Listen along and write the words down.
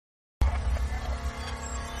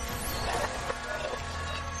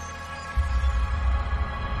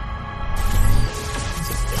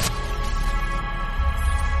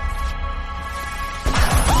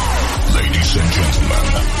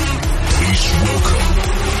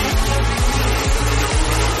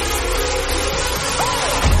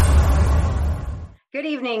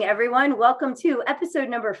evening, everyone. Welcome to episode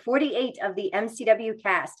number 48 of the MCW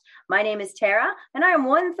Cast. My name is Tara, and I am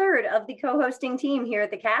 1/3 of the co-hosting team here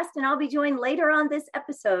at the cast, and I'll be joined later on this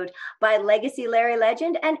episode by Legacy Larry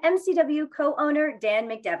Legend and MCW co-owner Dan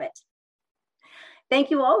McDevitt. Thank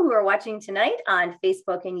you all who are watching tonight on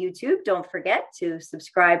Facebook and YouTube. Don't forget to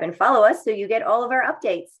subscribe and follow us so you get all of our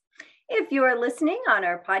updates. If you are listening on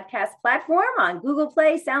our podcast platform on Google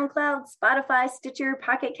Play, SoundCloud, Spotify, Stitcher,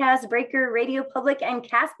 Pocket Cast, Breaker, Radio Public, and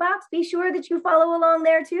CastBox, be sure that you follow along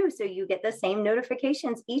there too so you get the same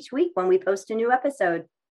notifications each week when we post a new episode.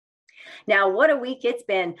 Now, what a week it's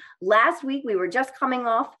been. Last week, we were just coming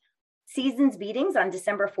off Seasons Beatings on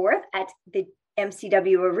December 4th at the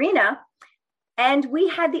MCW Arena. And we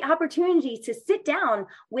had the opportunity to sit down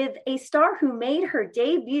with a star who made her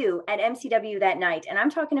debut at MCW that night. And I'm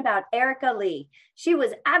talking about Erica Lee. She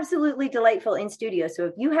was absolutely delightful in studio. So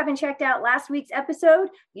if you haven't checked out last week's episode,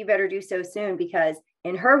 you better do so soon because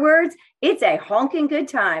in her words, it's a honking good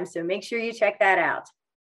time. So make sure you check that out.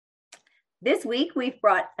 This week, we've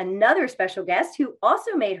brought another special guest who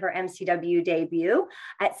also made her MCW debut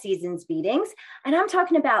at Seasons Beatings, and I'm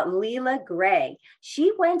talking about Leela Gray.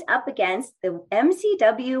 She went up against the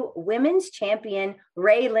MCW Women's Champion,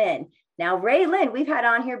 Ray Lynn. Now, Ray Lynn, we've had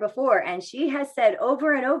on here before, and she has said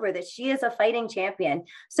over and over that she is a fighting champion.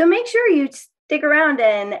 So make sure you stick around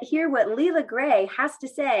and hear what Leela Gray has to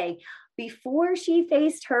say before she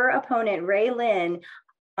faced her opponent, Ray Lynn,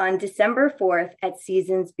 on December 4th at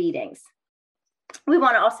Seasons Beatings. We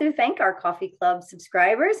want to also thank our Coffee Club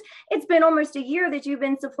subscribers. It's been almost a year that you've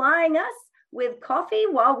been supplying us with coffee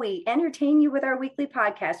while we entertain you with our weekly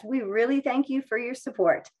podcast. We really thank you for your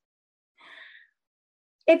support.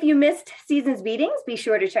 If you missed Seasons Beatings, be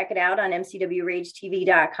sure to check it out on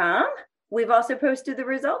mcwragetv.com. We've also posted the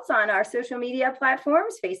results on our social media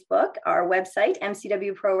platforms, Facebook, our website,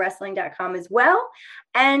 mcwprowrestling.com as well.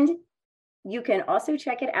 And you can also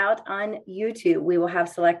check it out on YouTube. We will have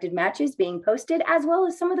selected matches being posted, as well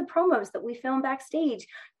as some of the promos that we film backstage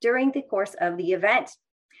during the course of the event.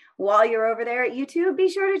 While you're over there at YouTube, be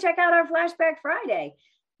sure to check out our Flashback Friday.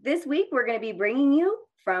 This week, we're going to be bringing you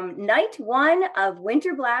from night one of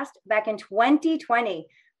Winter Blast back in 2020.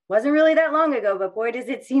 Wasn't really that long ago, but boy, does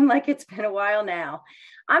it seem like it's been a while now.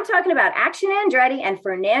 I'm talking about Action Andretti and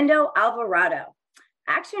Fernando Alvarado.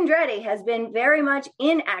 Action Andretti has been very much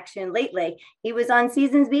in action lately. He was on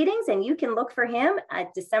Seasons Beatings, and you can look for him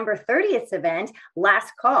at December 30th event,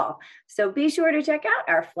 Last Call. So be sure to check out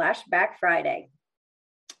our Flashback Friday.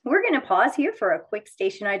 We're going to pause here for a quick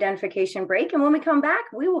station identification break, and when we come back,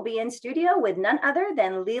 we will be in studio with none other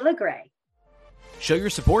than Leela Gray. Show your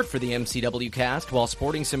support for the MCW Cast while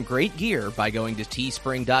sporting some great gear by going to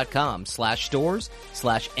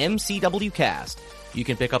teespring.com/stores/MCWcast. You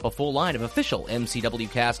can pick up a full line of official MCW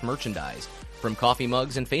Cast merchandise, from coffee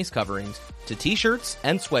mugs and face coverings to t-shirts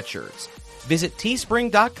and sweatshirts. Visit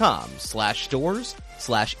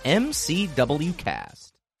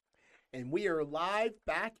teespring.com/stores/MCWcast. And we are live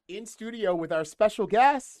back in studio with our special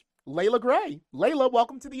guest, Leela Gray. Leela,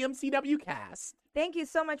 welcome to the MCW Cast. Thank you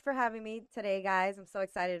so much for having me today, guys. I'm so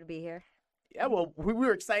excited to be here. Yeah, well, we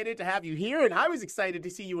were excited to have you here, and I was excited to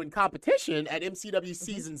see you in competition at MCW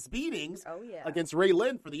Seasons Beatings against Ray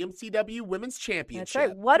Lynn for the MCW Women's Championship. That's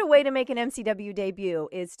right. What a way to make an MCW debut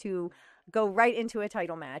is to go right into a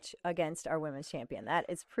title match against our women's champion. That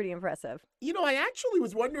is pretty impressive. You know, I actually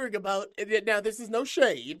was wondering about, now this is no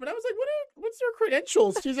shade, but I was like, what's her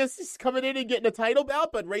credentials? She's just coming in and getting a title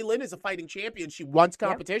bout, but Ray Lynn is a fighting champion. She wants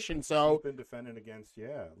competition, so. She's been defending against,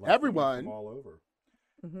 everyone. From all over.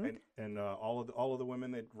 Mm-hmm. And all of the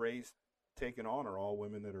women that Ray's taken on are all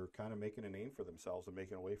women that are kind of making a name for themselves and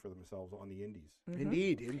making a way for themselves on the indies. Mm-hmm.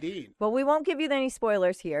 Indeed. Well, we won't give you any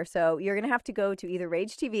spoilers here, so you're going to have to go to either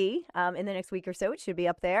Rage TV in the next week or so. It should be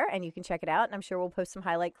up there, and you can check it out, and I'm sure we'll post some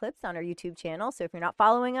highlight clips on our YouTube channel, so if you're not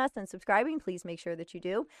following us and subscribing, please make sure that you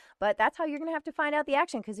do. But that's how you're going to have to find out the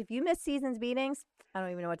action, because if you miss Seasons Beatings, I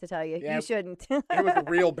don't even know what to tell you. Yeah, you shouldn't. It was a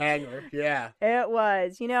real banger, yeah. It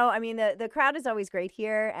was. You know, I mean, the crowd is always great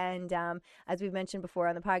here, and as we've mentioned before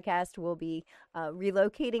on the podcast, we'll be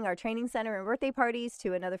relocating our training center and birthday parties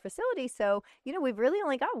to another facility. So, you know, we've really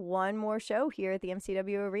only got one more show here at the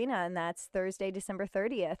MCW Arena, and that's Thursday, December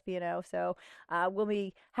 30th, you know. So we'll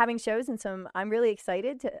be having shows and I'm really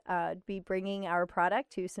excited to be bringing our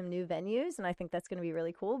product to some new venues, and I think that's going to be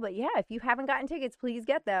really cool. But yeah, if you haven't gotten tickets, please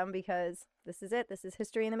get them because this is it. This is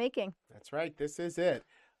history in the making. That's right. This is it.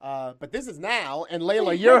 But this is now, and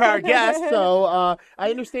Leela, you're our guest. So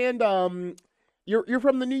I understand You're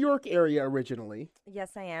from the New York area originally.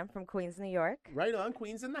 Yes, I am from Queens, New York. Right on,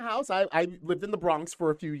 Queens in the house. I lived in the Bronx for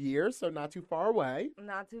a few years, so not too far away.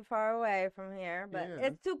 Not too far away from here, but Yeah.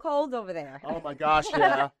 it's too cold over there. Oh my gosh,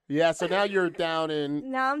 yeah. Yeah, so now you're down in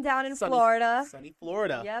Now I'm down in sunny, Florida. Sunny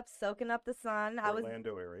Florida. Yep, soaking up the sun. I was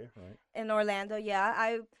Orlando area, right? in Orlando, yeah.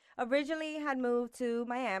 I originally had moved to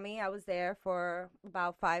Miami. I was there for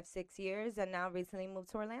about 5-6 years, and now recently moved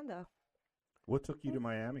to Orlando. What took you to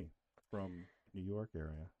Miami from New York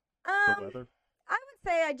area? The weather? I would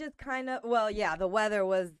say I just kind of, the weather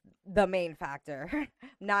was the main factor.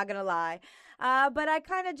 Not gonna lie, but I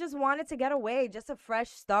kind of just wanted to get away, just a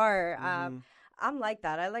fresh start. I'm like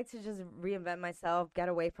that. I like to just reinvent myself, get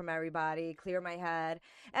away from everybody, clear my head.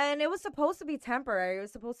 And it was supposed to be temporary. It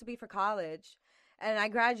was supposed to be for college. And I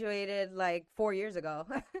graduated like 4 years ago.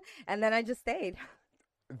 And then I just stayed.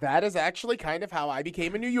 That is actually kind of how I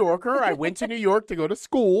became a New Yorker. I went to New York to go to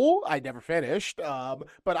school. I never finished.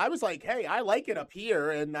 But I was like, hey, I like it up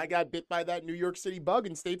here. And I got bit by that New York City bug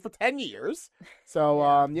and stayed for 10 years. So,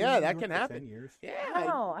 that can happen. 10 years. Yeah.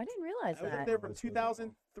 Oh, I didn't realize I lived that. there from That's really long.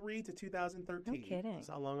 2003 to 2013. No kidding. That's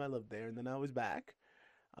how long I lived there. And then I was back.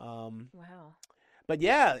 Wow. But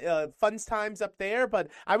yeah, fun times up there. But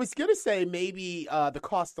I was going to say maybe the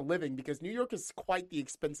cost of living, because New York is quite the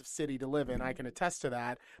expensive city to live in. I can attest to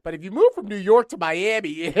that. But if you move from New York to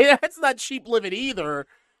Miami, it's not cheap living either.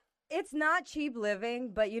 It's not cheap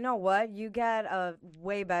living, but you know what? You get a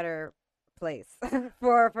way better place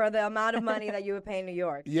for the amount of money that you would pay in New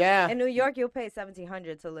York. Yeah. In New York, you'll pay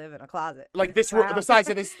 $1,700 to live in a closet. Like this, Wow. the size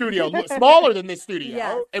of this studio, smaller than this studio,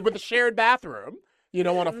 Yes. and with a shared bathroom,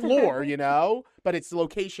 on a floor, But it's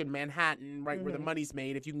location, Manhattan, right where the money's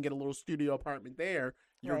made. If you can get a little studio apartment there,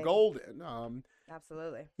 you're Right. golden.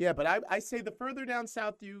 Absolutely. Yeah, but I say the further down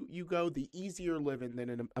south you go, the easier living than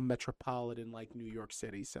in a metropolitan like New York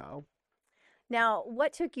City. So Now,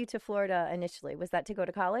 what took you to Florida initially? Was that to go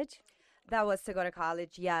to college? That was to go to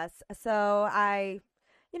college, yes. So I,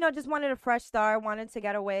 just wanted a fresh start, wanted to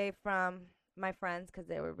get away from my friends because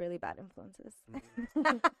they were really bad influences.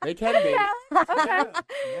 they can be. Okay.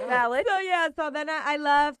 Valid. So then I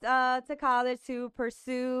left to college to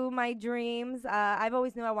pursue my dreams. I've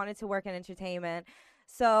always knew I wanted to work in entertainment.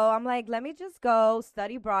 So I'm like, let me just go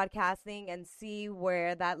study broadcasting and see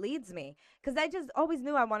where that leads me. Because I just always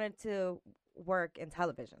knew I wanted to work in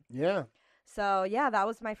television. Yeah. So, that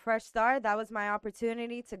was my fresh start. That was my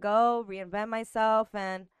opportunity to go reinvent myself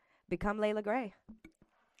and become Layla Gray.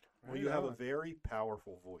 Well, you have a very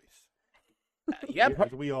powerful voice. Yeah,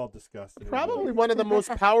 As we all discussed. probably one of the most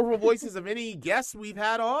powerful voices of any guest we've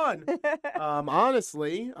had on,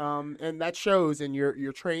 honestly. And that shows in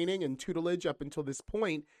your training and tutelage up until this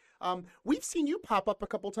point. We've seen you pop up a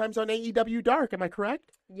couple times on AEW Dark. Am I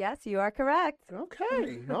correct? Yes, you are correct.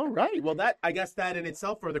 Okay. All right. Well, I guess that in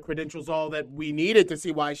itself are the credentials all that we needed to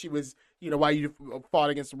see why she was, why you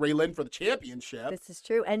fought against Ray Lynn for the championship. This is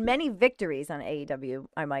true. And many victories on AEW,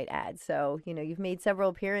 I might add. So, you've made several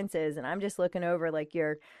appearances, and I'm just looking over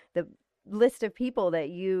the list of people that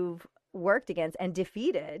you've worked against and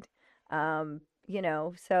defeated. So, and I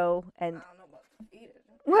don't know about defeated.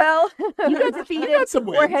 well, you got defeated had some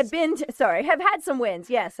or wins. have had some wins.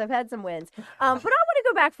 Yes, I've had some wins. But I want to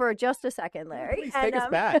go back for just a second, Larry. Please take us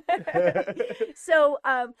back. So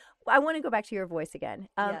I want to go back to your voice again.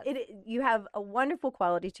 Yes. You have a wonderful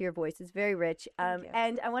quality to your voice. It's very rich. Thank you.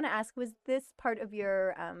 And I want to ask, was this part of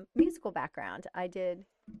your musical background? I did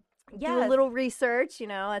do a Yes. little research.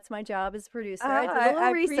 That's my job as a producer. I did a little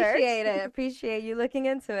I research. appreciate it. Appreciate you looking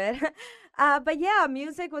into it. But yeah,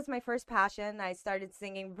 music was my first passion. I started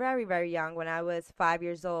singing very, very young when I was 5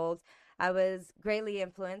 years old. I was greatly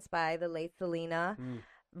influenced by the late Selena.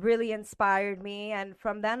 Really inspired me. And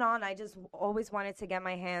from then on, I just always wanted to get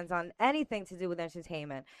my hands on anything to do with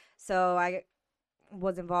entertainment. So I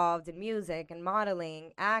was involved in music and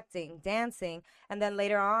modeling, acting, dancing, and then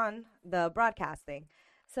later on, the broadcasting.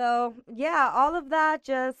 So, all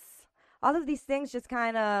of these things just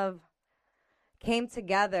kind of came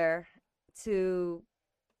together to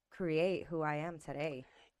create who I am today.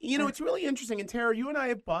 It's really interesting. And Tara, you and I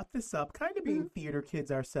have brought this up, kind of being theater kids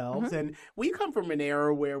ourselves. And we come from an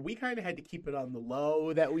era where we kind of had to keep it on the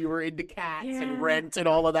low, that we were into Cats and Rent and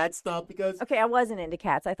all of that stuff because... Okay, I wasn't into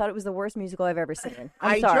Cats. I thought it was the worst musical I've ever seen.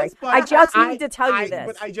 I'm I sorry. just I need to tell you this.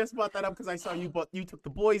 But I just brought that up because I saw you took the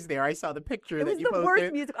boys there. I saw the picture It that was you the posted.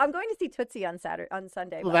 worst musical. I'm going to see Tootsie on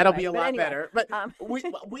Sunday. Well, by that'll the be way. a lot Anyway, better. But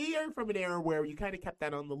we are from an era where you kind of kept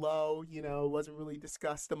that on the low. It wasn't really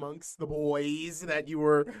discussed amongst the boys that you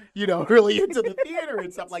were, really into the theater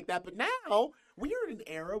and stuff like that. But now we are in an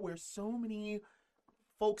era where so many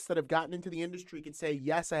folks that have gotten into the industry can say,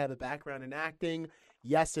 yes, I have a background in acting.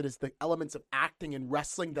 Yes, it is the elements of acting and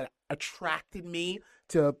wrestling that attracted me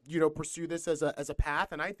to, pursue this as a path.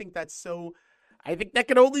 And I think I think that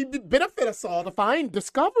can only benefit us all to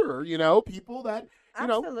discover, people that,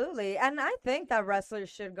 Absolutely. And I think that wrestlers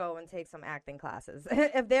should go and take some acting classes.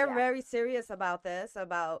 If they're very serious about this,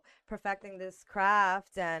 about perfecting this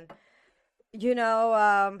craft and,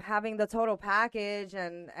 having the total package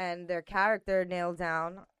and their character nailed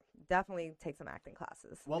down, definitely take some acting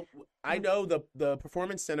classes. Well, I know the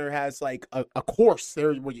Performance Center has like a course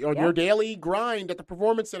there on your daily grind at the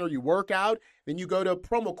Performance Center. You work out, then you go to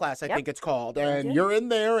promo class, I think it's called, and you're in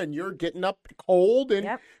there and you're getting up cold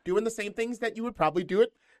and doing the same things that you would probably do at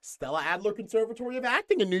Stella Adler Conservatory of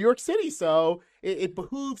Acting in New York City. So it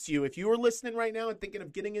behooves you, if you are listening right now and thinking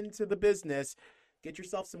of getting into the business, get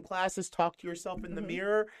yourself some classes, talk to yourself in the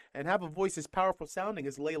mirror, and have a voice as powerful sounding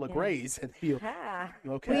as Layla Gray's. And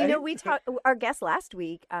okay. Well, we talked. Our guest last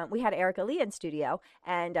week, we had Erica Lee in studio,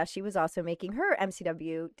 and she was also making her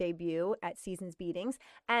MCW debut at Seasons Beatings,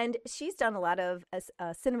 and she's done a lot of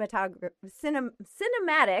cinematic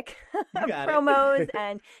promos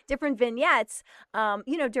and different vignettes,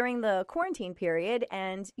 during the quarantine period,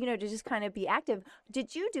 and to just kind of be active.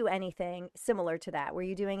 Did you do anything similar to that? Were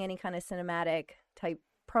you doing any kind of cinematic type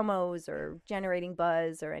promos or generating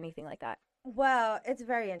buzz or anything like that? Well, it's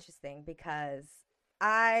very interesting because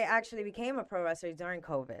I actually became a pro wrestler during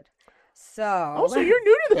COVID. So you're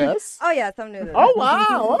new to this? Oh yes, I'm new to this. Oh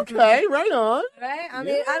wow, okay, right on. Right? I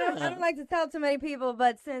mean, I don't like to tell too many people,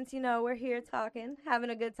 but since we're here talking, having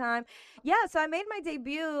a good time. Yeah, so I made my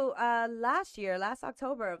debut last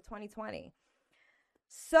October of 2020.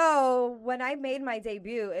 So when I made my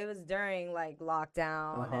debut, it was during like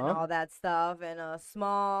lockdown and all that stuff, and a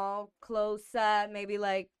small closed set, maybe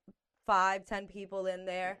like 5-10 people in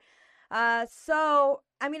there. So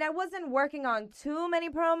I mean, I wasn't working on too many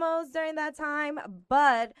promos during that time,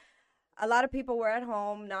 but a lot of people were at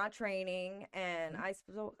home not training, and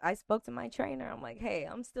I spoke to my trainer. I'm like, hey,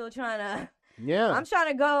 I'm still trying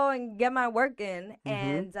to go and get my work in,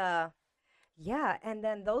 and yeah, and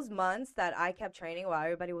then those months that I kept training while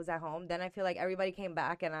everybody was at home, then I feel like everybody came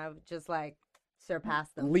back and I just like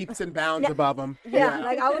surpassed them. Leaps and bounds above them. Yeah,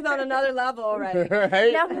 like I was on another level already.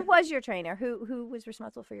 Right? Now, who was your trainer? Who was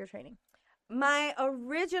responsible for your training? My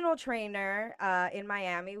original trainer in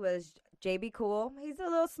Miami was JB Cool. He's a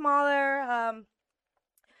little smaller.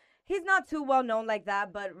 He's not too well known like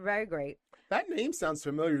that, but very great. That name sounds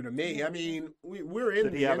familiar to me. I mean, we're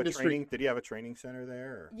in the industry. Did he have a training center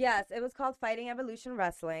there? Or? Yes, it was called Fighting Evolution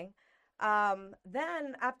Wrestling.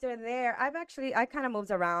 Then after there, I kind of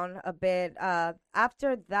moved around a bit.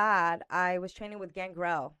 After that, I was training with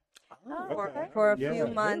Gangrel for a few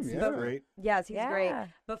months. He's great. Yes, he's great.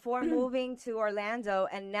 Before moving to Orlando,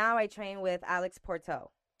 and now I train with Alex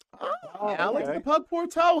Porto. Oh, Alex the Pug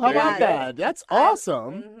Porto. How about that? That's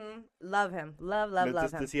awesome. Love him. Love him.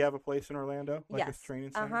 Does he have a place in Orlando? Like yes. A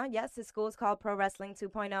training center? Yes, his school is called Pro Wrestling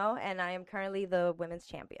 2.0, and I am currently the women's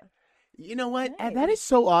champion. You know what? Nice. That is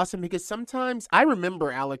so awesome because sometimes I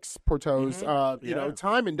remember Alex Porto's,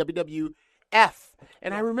 time in WWF.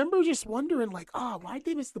 And I remember just wondering, like, why'd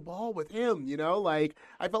they miss the ball with him? Like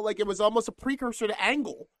I felt like it was almost a precursor to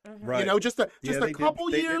Angle. Right. Just a couple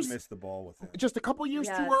years. They did miss the ball with him. Just a couple years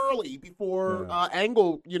too early before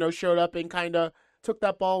Angle, showed up and kind of took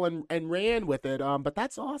that ball and ran with it. But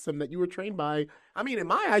that's awesome that you were trained by, I mean, in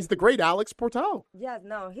my eyes, the great Alex Porto. Yeah,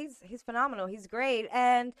 no, he's phenomenal. He's great.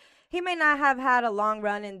 And he may not have had a long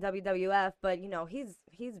run in WWF, but,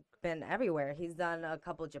 he's been everywhere. He's done a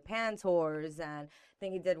couple of Japan tours, and I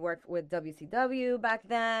think he did work with WCW back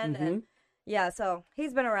then. And yeah, so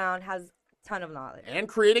he's been around, has a ton of knowledge. And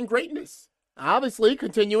creating greatness. Obviously,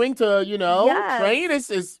 continuing to, train is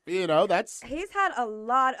that's... He's had a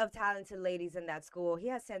lot of talented ladies in that school. He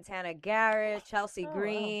has Santana Garrett, Chelsea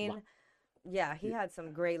Green. Wow. Yeah, he had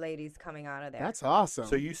some great ladies coming out of there. That's awesome.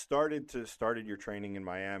 So you started your training in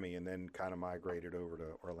Miami and then kind of migrated over to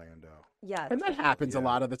Orlando. Yes. And that happens a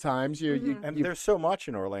lot of the times. There's so much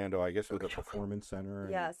in Orlando, I guess, with the Performance Center.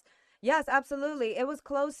 Yes, absolutely. It was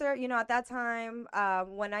closer, at that time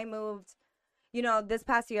when I moved. This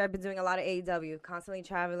past year I've been doing a lot of AEW, constantly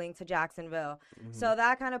traveling to Jacksonville. So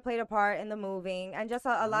that kind of played a part in the moving, and just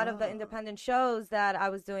a lot of the independent shows that I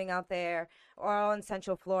was doing out there or all in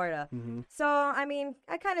Central Florida. So, I mean,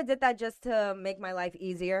 I kind of did that just to make my life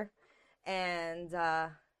easier. And,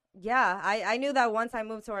 I knew that once I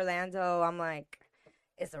moved to Orlando, I'm like,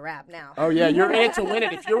 it's a wrap now. Oh yeah, you're in it to win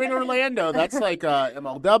it. If you're in Orlando, that's like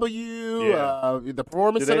MLW, the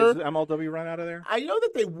Performance Center. Does MLW run out of there? I know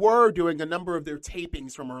that they were doing a number of their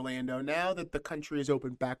tapings from Orlando. Now that the country has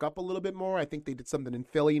opened back up a little bit more, I think they did something in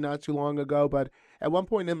Philly not too long ago. But at one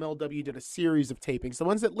point, MLW did a series of tapings. The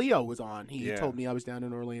ones that Leo was on, he told me I was down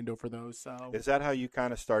in Orlando for those. So is that how you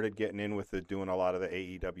kind of started getting in with doing a lot of the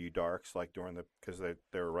AEW darks, like because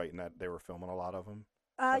they were writing that they were filming a lot of them?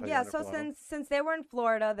 Yeah, so since they were in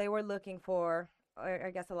Florida, they were looking for,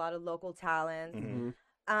 I guess, a lot of local talent.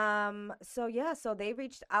 Mm-hmm. So they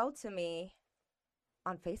reached out to me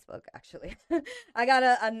on Facebook, actually. I got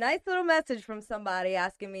a nice little message from somebody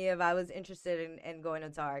asking me if I was interested in going to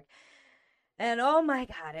dark. And oh my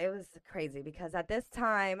God, it was crazy because at this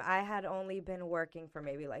time I had only been working for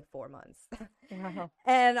maybe like 4 months.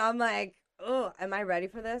 And I'm like, oh, am I ready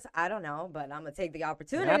for this? I don't know, but I'm going to take the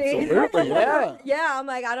opportunity. Absolutely, yeah. Yeah, I'm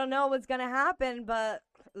like, I don't know what's going to happen, but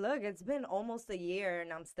look, it's been almost a year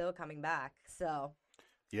and I'm still coming back. So,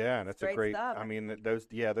 yeah, and it's a great stuff. I mean,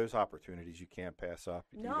 those opportunities you can't pass up.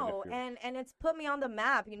 No, and it's put me on the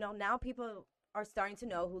map. You know, now people are starting to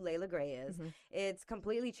know who Layla Gray is. Mm-hmm. It's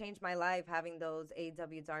completely changed my life having those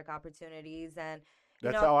AEW dark opportunities, and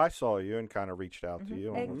that's how I saw you and kind of reached out to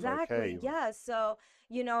you. And exactly. Was like, hey. Yeah. So,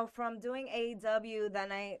 from doing AEW,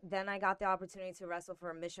 then I got the opportunity to wrestle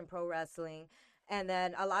for Mission Pro Wrestling, and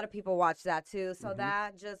then a lot of people watched that too. So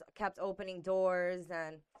that just kept opening doors,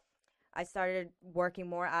 and I started working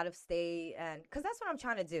more out of state, and because that's what I'm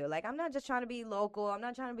trying to do. Like, I'm not just trying to be local. I'm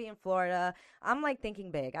not trying to be in Florida. I'm like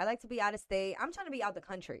thinking big. I like to be out of state. I'm trying to be out the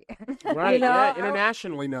country. Right. Yeah.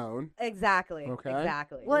 Internationally known. Exactly. Okay.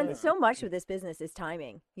 Exactly. Well, and so much with this business is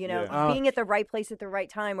timing. Being at the right place at the right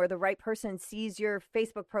time, or the right person sees your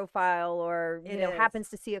Facebook profile, or happens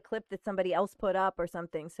to see a clip that somebody else put up or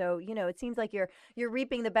something. So it seems like you're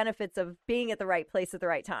reaping the benefits of being at the right place at the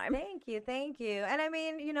right time. Thank you. And I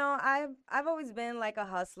mean, I've always been like a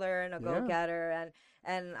hustler and a go-getter,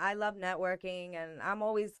 and I love networking, and I'm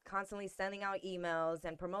always constantly sending out emails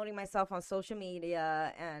and promoting myself on social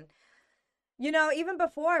media. And even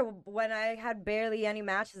before, when I had barely any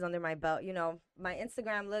matches under my belt, my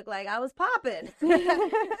Instagram looked like I was popping.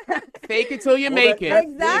 Fake it till you make it.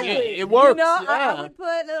 Exactly. It works. I would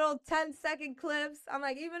put little 10-second clips. I'm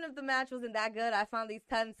like, even if the match wasn't that good, I found these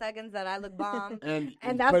 10 seconds that I look bomb.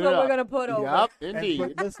 and that's what we're going to put over. Yep, indeed.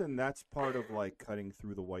 But listen, that's part of like cutting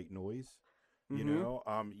through the white noise.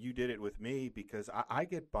 You did it with me because I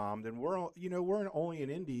get bombed, and we're only an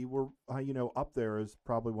indie. We're up there as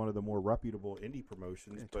probably one of the more reputable indie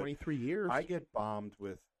promotions. 23 years. I get bombed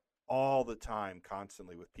with all the time,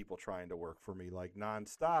 constantly, with people trying to work for me like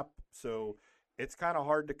nonstop. So it's kind of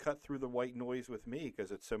hard to cut through the white noise with me because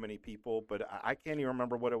it's so many people. But I can't even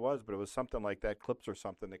remember what it was, but it was something like that, clips or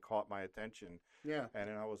something that caught my attention. Yeah. And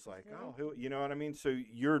then I was like, you know what I mean? So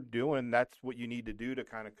that's what you need to do to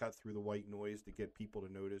kind of cut through the white noise to get people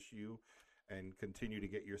to notice you and continue to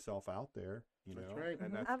get yourself out there, That's right.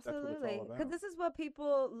 And absolutely. Because this is what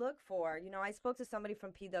people look for. I spoke to somebody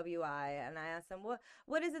from PWI, and I asked them,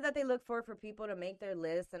 what is it that they look for people to make their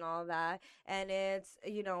list and all that? And it's,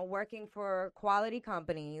 working for quality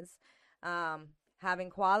companies, having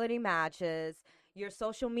quality matches, your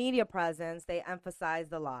social media presence, they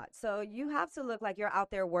emphasized a lot. So you have to look like you're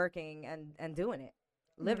out there working and doing it,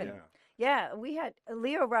 living it. Yeah, we had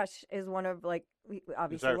Leo Rush is one of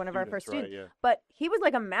obviously one of our first students, right, yeah. but he was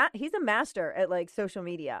like he's a master at like social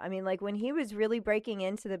media. I mean, like when he was really breaking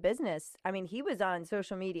into the business, I mean, he was on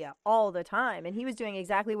social media all the time, and he was doing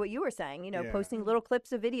exactly what you were saying, posting little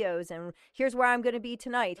clips of videos, and here's where I'm going to be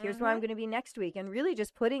tonight, here's where I'm going to be next week, and really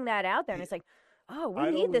just putting that out there. And it's like, oh,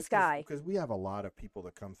 we need this guy. Because we have a lot of people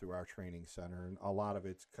that come through our training center, and a lot of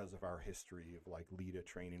it's because of our history of like Lita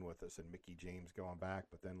training with us and Mickey James going back,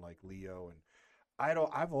 but then like Leo. And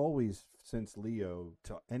I've always, since Leo,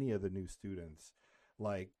 to any of the new students,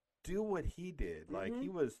 like, do what he did. Like, he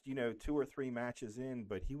was, 2 or 3 matches in,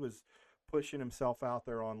 but he was pushing himself out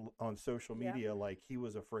there on social media like he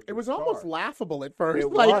was a freaking It was star. almost laughable at first.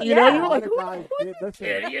 It like, was. you were like, a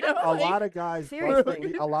lot of guys,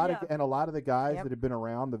 Seriously. a lot of the guys that have been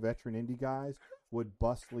around, the veteran indie guys, would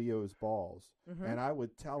bust Leo's balls. And I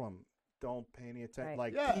would tell him, don't pay any attention.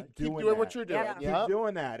 Right. Like, keep doing what you're doing. Keep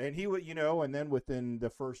doing that. And he would, and then within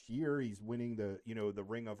the first year, he's winning the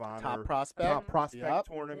Ring of Honor Top prospect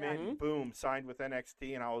tournament. Boom, signed with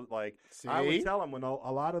NXT. And I was like, See? I would tell him when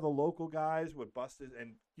a lot of the local guys would bust his,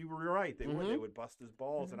 and you were right, they would bust his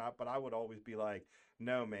balls. But I would always be like,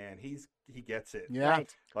 No, man, he gets it. Yeah.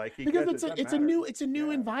 Right. Like he Because gets it's it. a new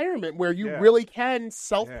Yeah. environment where you Yeah. really can Yeah,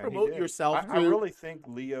 self-promote he did. yourself I through really think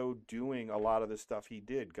Leo doing a lot of the stuff he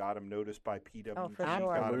did got him noticed by PWG. Oh, for got him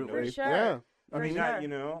sure. Absolutely. noticed. For sure. Yeah. I For mean, sure. that, you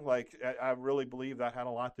know, like I really believe that had a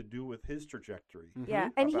lot to do with his trajectory. Yeah,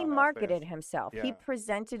 and he About how marketed fast. himself. He Yeah.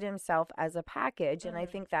 presented himself as a package, and I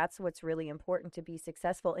think that's what's really important to be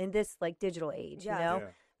successful in this like digital age, Yeah. you know?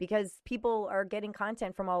 Yeah. Because people are getting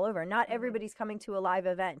content from all over. Not everybody's coming to a live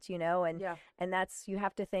event, you know, and Yeah. and that's you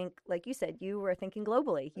have to think like you said, you were thinking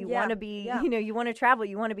globally. You Yeah, want to be, yeah. you know, you want to travel,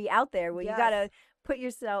 you want to be out there. Well, you got to Yes. put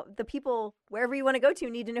yourself the people wherever you want to go to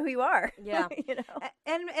need to know who you are. Yeah. you know.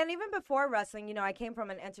 And even before wrestling, you know, I came from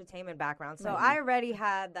an entertainment background, so Right. I already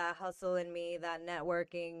had that hustle in me, that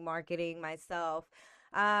networking, marketing myself.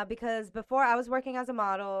 Because before I was working as a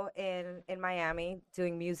model in Miami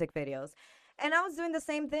doing music videos. And I was doing the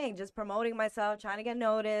same thing, just promoting myself, trying to get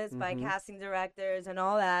noticed by casting directors and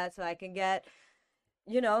all that, so I can get,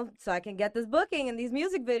 you know, so I can get this booking and these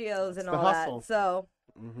music videos and the all hustle. that. So,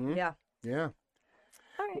 Mhm. yeah. Yeah.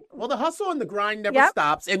 All right. Well, the hustle and the grind never Yep.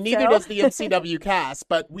 stops, and neither So- does the MCW cast.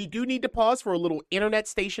 But we do need to pause for a little internet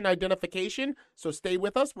station identification. So stay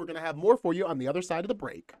with us. We're going to have more for you on the other side of the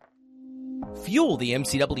break. Fuel the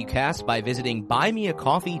MCW cast by visiting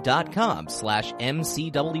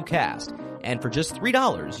buymeacoffee.com/MCWcast. And for just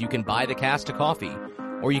 $3, you can buy the cast a coffee.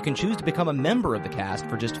 Or you can choose to become a member of the cast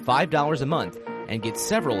for just $5 a month and get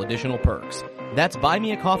several additional perks. That's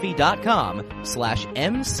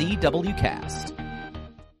buymeacoffee.com/MCWcast.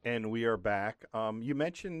 And we are back. You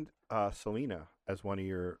mentioned Selena as one of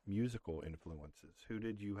your musical influences. Who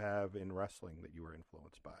did you have in wrestling that you were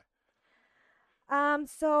influenced by?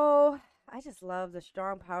 So I just love the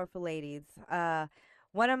strong, powerful ladies.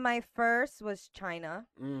 One of my first was China.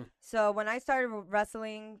 So when I started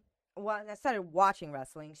wrestling, when I started watching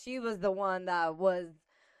wrestling, she was the one that was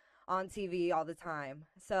on TV all the time.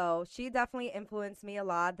 So she definitely influenced me a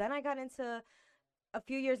lot. Then I got into, a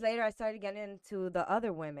few years later, I started getting into the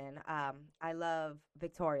other women. I love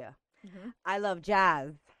Victoria. I love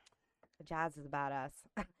Jazz. Jazz is badass.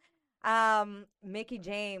 Mickey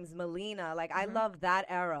James, Melina, like I love that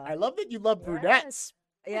era. I love that you love brunettes.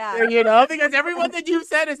 Yeah. You know, because everyone that you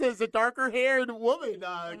said is a darker haired woman.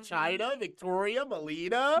 China, Victoria,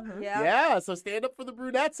 Melina. Yeah. Yeah, so stand up for the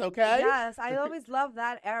brunettes, okay? Yes, I always loved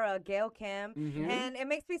that era, Gail Kim. Mhm. And it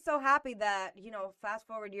makes me so happy that, you know, fast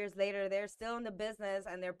forward years later, they're still in the business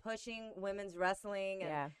and they're pushing women's wrestling and,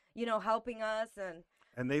 Yeah. you know, helping us. And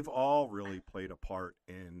And they've all really played a part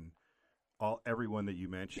in everyone that you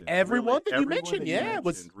mentioned. Everyone that you everyone mentioned, yeah,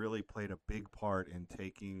 was- mentioned really played a big part in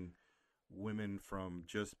taking women from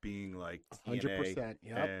just being like 100%, TNA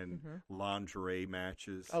yep. and lingerie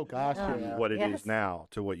matches. Oh, gosh, Oh, yeah. what it is Yes. now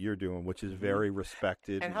to what you're doing, which is very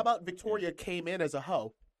respected. And how about Victoria came in as a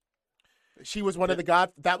hoe? She was one of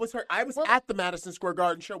the that was her. I was at the Madison Square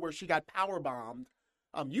Garden show where she got power bombed.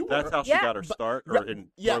 You That's were. how she Yeah, got her start, or right, in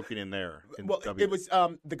yeah. broken in there. In Well, W. it was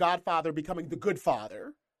the Godfather becoming the Good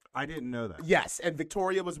Father. I didn't know that. Yes, and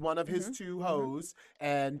Victoria was one of his two hoes,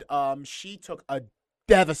 and she took a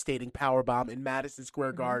devastating power bomb in Madison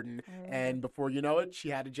Square Garden, and before you know it, she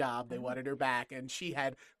had a job. They wanted her back, and she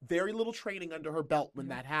had very little training under her belt when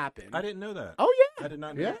that happened. I didn't know that. Oh yeah, I did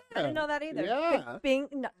not know yeah. that. I didn't know that either. Yeah,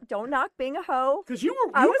 Don't knock being a hoe. because you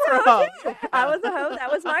were I was a a hoe hoe. too. I was a hoe.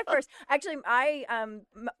 That was my first. Actually,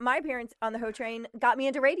 my parents on the hoe train got me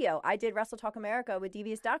into radio. I did Wrestle Talk America with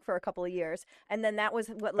Devious Doc for a couple of years, and then that was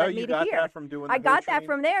what led Oh, me you to got here. that from doing the I hoe got that train?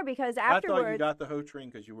 from there because I thought you afterwards. got the hoe train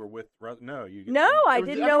because you were with. No, you. No, I It was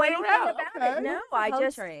didn't the know other way anything around. about Okay. it. No, I Hoe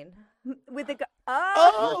just train. with the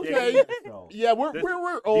Oh, okay. Yeah, we're This- we're Do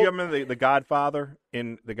you old. remember the Godfather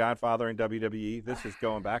in WWE? This is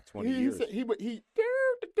going back 20 years. He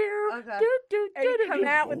Okay. And he come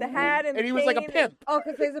out with the hat and he was like a cane and- pimp. Oh,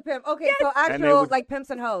 because he's a pimp. Okay, so And they actual, would- like pimps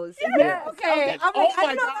and hoes. Yes. Okay. I'm Oh like, I my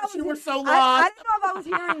didn't know if I gosh, you was- were so I lost. didn't know if I was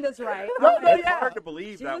hearing this right. No, I'm no, like, It's hard to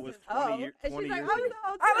believe she that was 20 hoe. years. And 20 she's like, years I was ago.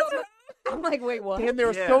 a hoe too. I'm like, wait, what? Dan, there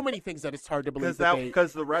are Yeah. so many things that it's hard to believe.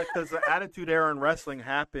 Because the Attitude Era in wrestling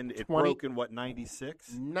happened. It 20 broke in what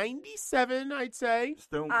 96. 97, I'd say.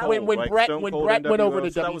 Stone when Cold. when like Brett- Stone when Cold Brett went over to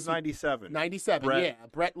NWO, so that was WC 97. 97, Brett. yeah.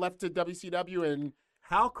 Brett left to WCW, and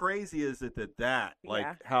How crazy is it that like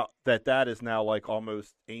Yeah. how that is now like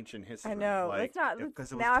almost ancient history? I know. Like, Let's not.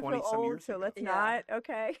 because it was Now I 20 feel some old, years so ago. let's Yeah. not.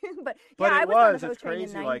 Okay, but But yeah, I it was on the was. host It's train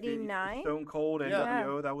crazy. in Like '99. Stone Cold Yeah.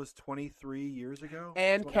 NWO. That was 23 years ago.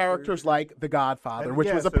 And 24 characters years like The Godfather, ago. which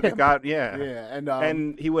Yeah, was a so the pimp. God, yeah. Yeah,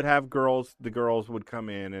 And he would have girls. The girls would come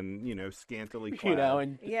in and scantily clad. you know,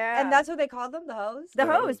 and Yeah, And that's what they called them, the hose? the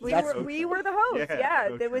the hose. hose. We That's- were the hose. Yeah, Yeah,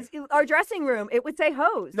 no there was true. our dressing room. It would say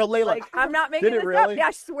hose. No, Layla. Like, I'm not making Did it this up. really? Yeah,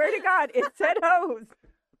 I swear to God, it said hose.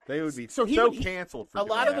 They would be So so, he would- canceled for a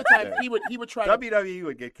lot of doing the that time today. he would try to. WWE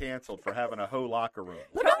would get canceled for having a hoe locker room.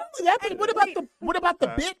 But not only that, but what about the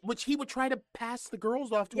Uh, bit which he would try to pass the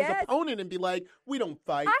girls off to his Yes. opponent and be like, "We don't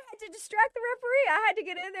fight." I had to distract the referee. I had to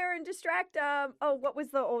get in there and distract. What was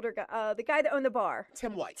the older guy? The guy that owned the bar.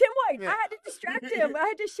 Tim White. Tim White. Yeah. I had to distract him. I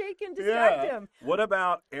had to shake and distract him. What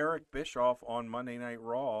about Eric Bischoff on Monday Night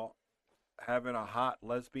Raw having a hot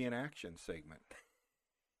lesbian action segment?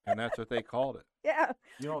 And that's what they called it. Yeah,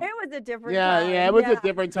 You know, it was a different Yeah, time. yeah, it was Yeah. a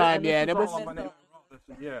different time. and Yeah, this and it was was. all on Monday Night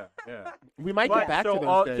Raw. Yeah. We might But get back so to those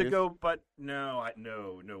all, days. to go, but no,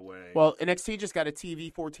 no way. Well, NXT just got a TV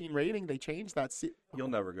 14 rating. They changed that. You'll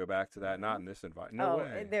never go back to that. Not in this environment. No Oh,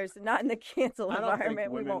 way. there's not in the cancel I don't think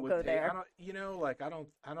environment. We women won't would go take- there.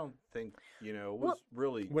 I don't think it was Well-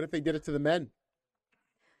 really. What if they did it to the men?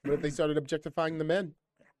 What if they started objectifying the men?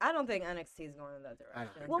 I don't think NXT is going in that I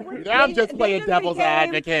direction. don't Well, Yeah, I'm just playing devil's became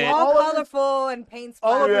advocate. All All of this- colorful and paint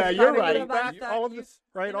All of splatters. this, Yeah, you're They're right. not about that. All of this,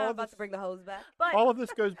 right? They're All not of about this, to bring the hose back. But all of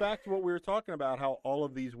this goes back to what we were talking about. How all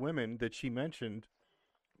of these women that she mentioned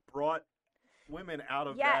brought women out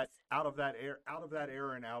of Yes. out of that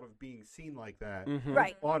era, and out of being seen like that Mhm.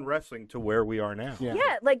 right. on wrestling to where we are now. Yeah.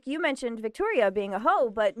 Yeah, like you mentioned Victoria being a hoe,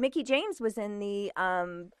 but Mickey James was in the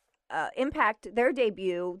Impact, their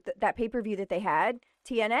debut, that pay-per-view that they had,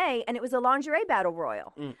 TNA, and it was a lingerie battle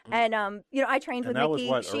royal. Mm-mm. And I trained And with that was Mickey.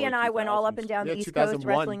 what, She early and I went all up and 2000s? down Yeah, the East Coast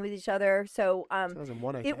 2001. wrestling with each other. So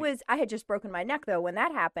 2001, I it think. was, I had just broken my neck though when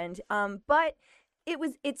that happened. But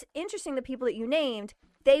it's interesting, the people that you named,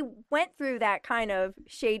 they went through that kind of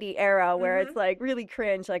shady era where it's like really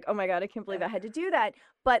cringe, like, oh my God, I can't believe I had to do that.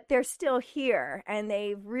 But they're still here, and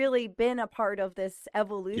they've really been a part of this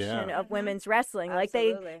evolution Yeah. of women's wrestling. Like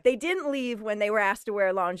Absolutely. they didn't leave when they were asked to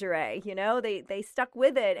wear lingerie, they stuck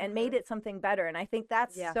with it and made it something better. And I think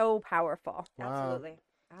that's Yeah. so powerful. Wow.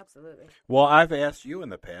 Absolutely. Well, I've asked you in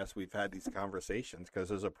the past. We've had these conversations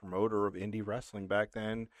because as a promoter of indie wrestling back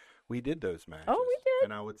then, we did those matches. Oh, we did.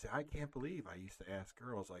 And I would say, I can't believe I used to ask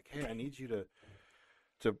girls like, "Hey, I need you to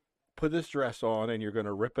put this dress on, and you're going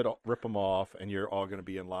to rip them off, and you're all going to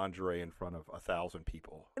be in lingerie in front of 1,000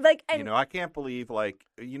 people." Like, and I can't believe, like,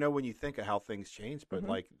 when you think of how things change, but Mm-hmm.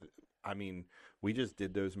 like, I mean, we just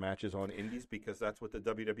did those matches on indies because that's what the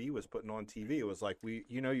WWE was putting on TV. It was like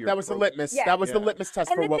you're That was the litmus. Yeah. That was the Yeah. litmus test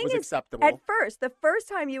And for the what thing was is, acceptable. At first, the first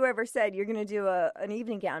time you ever said you're going to do an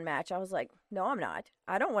evening gown match, I was like, no, I'm not.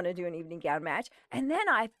 I don't want to do an evening gown match. And then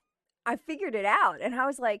I figured it out, and I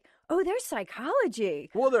was like, oh, there's psychology.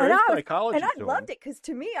 Well, there And is I was- psychology And I to loved it. it because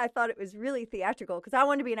to me, I thought it was really theatrical because I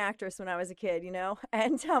wanted to be an actress when I was a kid, and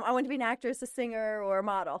I wanted to be an actress, a singer, or a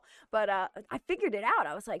model. But I figured it out.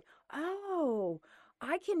 I was like, oh,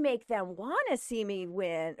 I can make them want to see me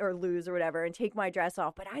win or lose or whatever and take my dress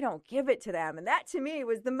off, but I don't give it to them. And that to me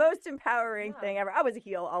was the most empowering thing ever. I was a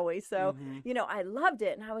heel always. So, I loved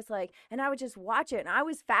it. And I was like, and I would just watch it and I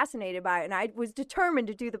was fascinated by it. And I was determined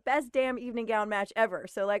to do the best damn evening gown match ever.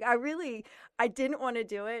 So like, I didn't want to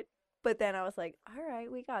do it. But then I was like, all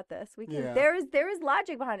right, we got this. We can. Yeah. There is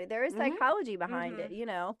logic behind it. There is psychology behind it,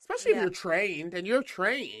 Especially if Yeah. you're trained, and you're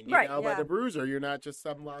trained, Right, by yeah. the Bruiser. You're not just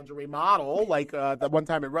some lingerie model. Like the one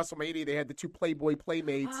time at WrestleMania, they had the two Playboy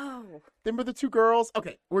Playmates. Oh. Remember the two girls?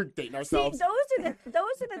 Okay, we're dating See, ourselves.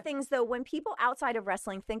 those are the things though. When people outside of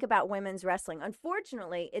wrestling think about women's wrestling,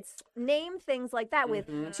 unfortunately, it's name things like that with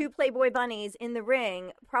two Playboy bunnies in the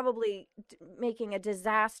ring, probably making a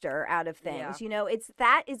disaster out of things. Yeah.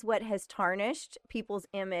 That is what has tarnished people's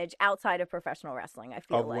image outside of professional wrestling. I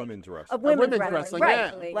feel Of like women's wrestling. of women's, women's wrestling, right? yeah.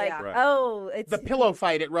 Absolutely, Like, yeah. Right. oh, it's The pillow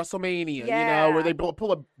fight at WrestleMania, Yeah. where they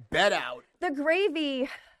pull a bed out. the gravy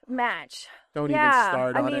match. Don't yeah, even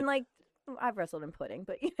start on I mean, it. like, I've wrestled in pudding,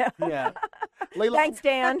 but Yeah. Layla, Thanks,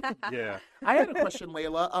 Dan. Yeah. I had a question,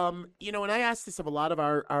 Layla. And I asked this of a lot of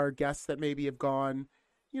our guests that maybe have gone,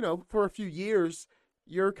 for a few years.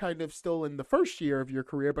 You're kind of still in the first year of your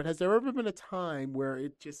career, but has there ever been a time where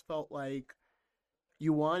it just felt like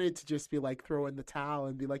you wanted to just be like throw in the towel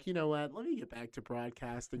and be like, you know what, let me get back to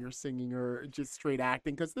broadcasting or singing or just straight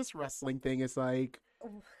acting because this wrestling thing is like,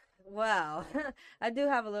 Well, I do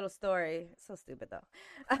have a little story. So stupid though.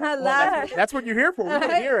 Well, that's what you're here for. We want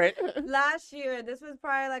to hear it. Last year, this was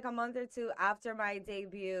probably like a month or two after my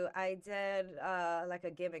debut, I did like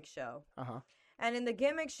a gimmick show. And in the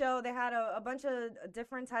gimmick show, they had a bunch of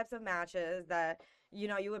different types of matches that, you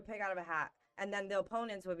know, you would pick out of a hat. And then the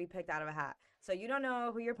opponents would be picked out of a hat. So you don't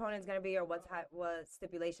know who your opponent's going to be or what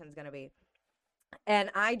stipulation's going to be. And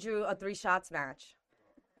I drew a 3 shots match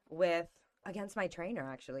against my trainer,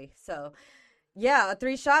 actually. So, yeah, a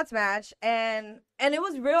 3 shots match. And it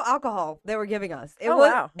was real alcohol they were giving us. It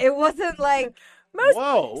wasn't like... Most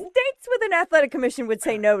states with an athletic commission would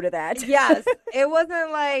say no to that. Yes, it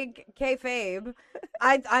wasn't like kayfabe.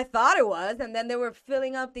 I thought it was, and then they were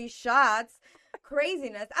filling up these shots.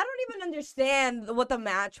 Craziness. I don't even understand what the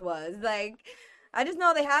match was. Like, I just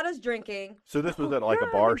know they had us drinking. So this was at like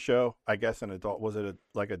a bar show, I guess. Was it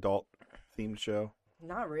like adult themed show?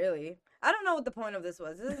 Not really. I don't know what the point of this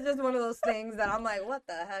was. This is just one of those things that I'm like, what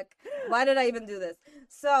the heck? Why did I even do this?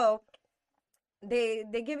 So they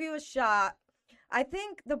give you a shot. I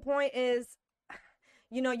think the point is,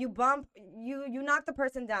 you know, you knock the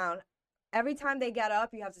person down. Every time they get up,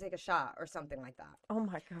 you have to take a shot or something like that. Oh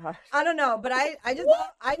my gosh. I don't know, but I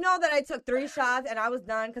know that I took 3 shots and I was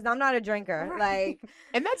done because I'm not a drinker. Like,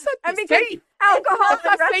 and that's not safe. Alcohol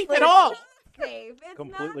that's not safe at all. Safe. It's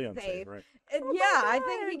completely not unsafe, safe. right? I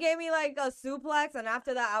think he gave me like a suplex, and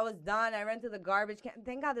after that, I was done. I ran to the garbage can.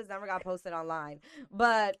 Thank God this never got posted online,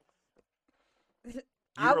 but.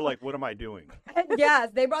 You were like, what am I doing? Yes,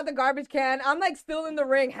 they brought the garbage can. I'm like still in the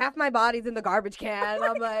ring. Half my body's in the garbage can.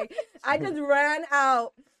 I'm like, I just ran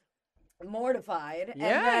out mortified.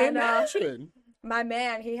 Yeah, and then, imagine. My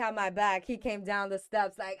man, he had my back. He came down the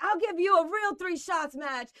steps like, I'll give you a real 3 shots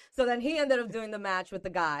match. So then he ended up doing the match with the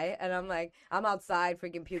guy. And I'm like, I'm outside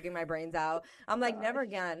freaking puking my brains out. I'm like, never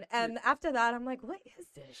again. And after that, I'm like, what is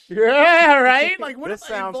this? Yeah, right? Like, what this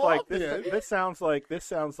sounds like this sounds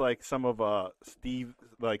like some of Steve,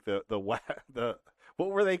 like the what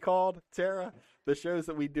were they called, Tara? The shows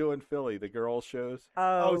that we do in Philly, the girls shows.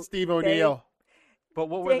 Oh, Steve O'Neill. But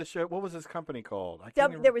what were the show? What was his company called?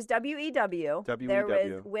 There was WEW. WEW. There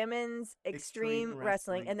was Women's Extreme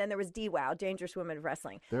Wrestling, and then there was DWOW, Dangerous Women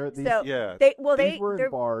Wrestling. These were in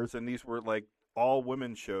bars, and these were like all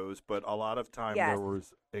women shows. But a lot of time there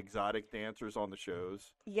was exotic dancers on the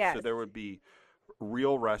shows. Yes. So there would be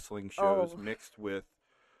real wrestling shows mixed with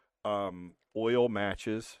oil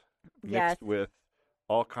matches, mixed with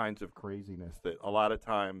all kinds of craziness that a lot of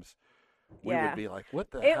times. We would be like, what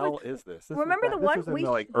the hell is this? Remember the one this was in the,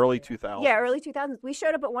 like early 2000s. Yeah, early 2000s. We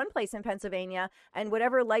showed up at one place in Pennsylvania, and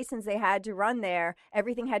whatever license they had to run there,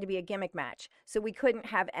 everything had to be a gimmick match. So we couldn't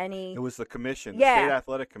have any. It was the commission. The State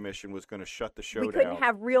Athletic Commission was going to shut the show down. We couldn't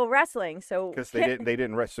have real wrestling, so because they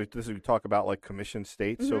didn't wrestle. So this is we talk about like commission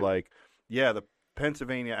states. So like, the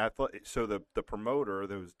Pennsylvania Athletic. So the promoter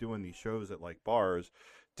that was doing these shows at like bars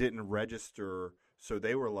didn't register. So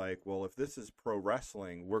they were like, well, if this is pro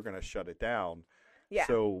wrestling, we're going to shut it down. Yeah.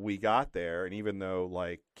 So we got there, and even though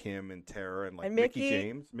like Kim and Tara and like and Mickey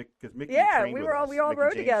James, because Mickey trained with us. we all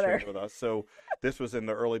rode together with us. So this was in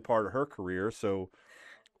the early part of her career. So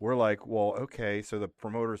we're like, well, okay. So the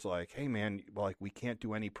promoter's like, hey man, like we can't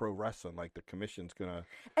do any pro wrestling. Like the commission's gonna.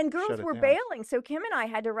 And girls were bailing. So Kim and I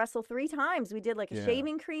had to wrestle 3 times. We did like a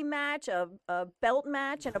shaving cream match, a belt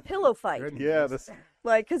match, and a pillow fight. Yeah,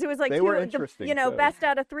 like because it was like they were interesting, best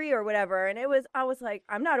out of 3 or whatever. And I was like,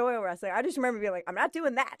 I'm not oil wrestling. I just remember being like, I'm not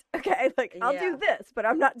doing that. Okay, like I'll do this, but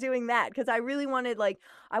I'm not doing that because I really wanted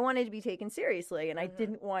to be taken seriously, and I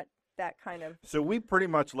didn't want that kind of. So we pretty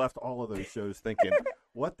much left all of those shows thinking,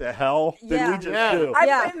 what the hell did we just do?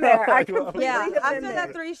 I've been there. After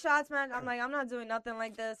that 3 shots, man, I'm like, I'm not doing nothing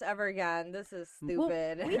like this ever again. This is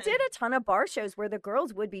stupid. Well, we did a ton of bar shows where the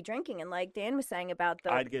girls would be drinking, and like Dan was saying about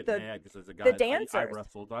I'd get mad because as a guy, the dancers. I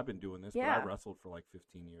wrestled. I've been doing this, but I wrestled for like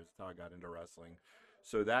 15 years. That's how I got into wrestling.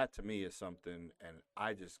 So that to me is something,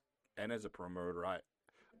 and as a promoter,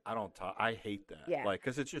 I don't talk. I hate that. Yeah. Like,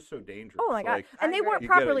 because it's just so dangerous. Oh my god! Like, and they weren't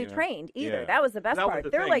properly trained either. Yeah. That was the best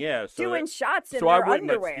part. They're like doing shots in their underwear. So I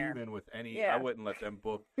wouldn't let Steven with any. Yeah. I wouldn't let them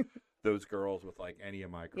book those girls with like any of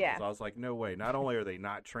my girls. Yeah. I was like, no way. Not only are they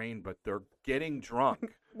not trained, but they're getting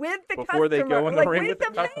drunk with the before they go in the ring with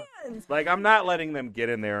the fans. Like, I'm not letting them get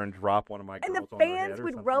in there and drop one of my girls. And the fans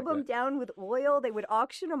would rub them down with oil. They would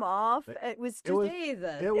auction them off. It was just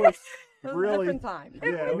Jesus. It was. It was a different time.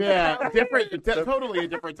 Different. Totally a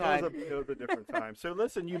different time. It was a different time. So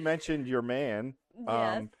listen, you mentioned your man.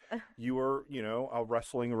 Yes. You were, a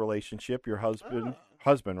wrestling relationship. Your husband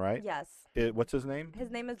husband, right? Yes. What's his name? His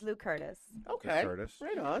name is Luke Curtis. Okay. Curtis.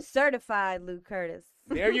 Right on. Certified Luke Curtis.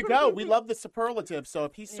 There you go. We love the superlative. So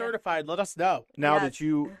if he's Yeah. certified, let us know. Now, Yes.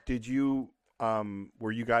 did you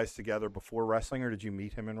were you guys together before wrestling, or did you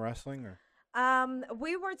meet him in wrestling? Or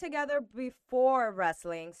We were together before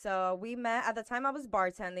wrestling. So we met at the time I was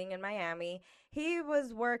bartending in Miami. He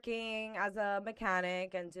was working as a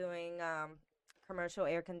mechanic and doing commercial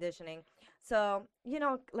air conditioning. So, you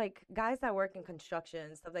know, like guys that work in construction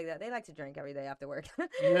and stuff like that, they like to drink every day after work.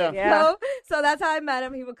 Yeah. Yeah. So that's how I met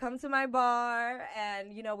him. He would come to my bar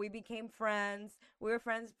and, you know, we became friends. We were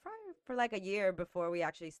friends probably for like a year before we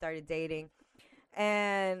actually started dating.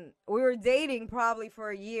 And we were dating probably for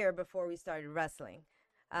a year before we started wrestling.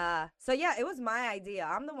 So yeah, it was my idea.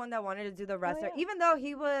 I'm the one that wanted to do the wrestler, yeah. even though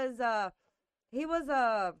he was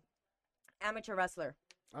a amateur wrestler,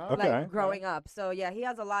 Oh, Okay. like growing up. So yeah, he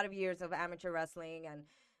has a lot of years of amateur wrestling and,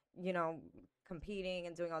 you know, competing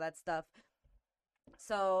and doing all that stuff.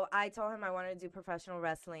 So I told him I wanted to do professional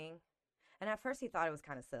wrestling. And at first he thought it was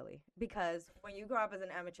kind of silly because when you grow up as an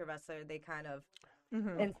amateur wrestler, they kind of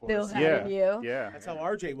instill course. that Yeah. in you. Yeah. That's how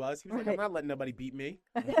RJ was. He was like, I'm Right. not letting nobody beat me.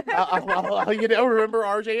 You know, remember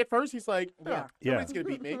RJ at first? He's like, Yeah. Yeah. nobody's going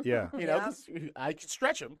to beat me. Yeah. You know, Yeah. 'cause I can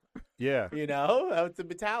stretch him. Yeah. You know, that's the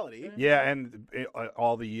mentality. Yeah, and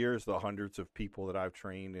all the years, the hundreds of people that I've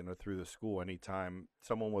trained through the school, anytime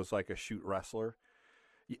someone was like a shoot wrestler,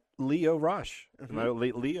 Leo Rush.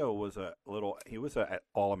 Mhm. Leo was he was an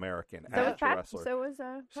All-American So was amateur wrestler. So was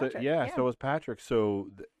So Patrick. yeah, so was Patrick. So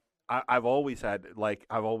I've always had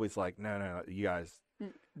no, you guys.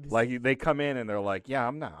 Like they come in and they're like, yeah,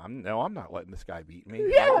 I'm not letting this guy beat me.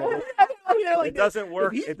 It doesn't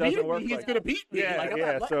work. If he's It doesn't beating work. me, he's like going to beat me. Yeah, Like, I'm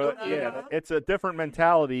yeah. not So letting him. yeah, it's a different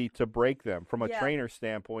mentality to break them from a Yeah. trainer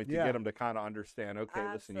standpoint to Yeah. get them to kind of understand.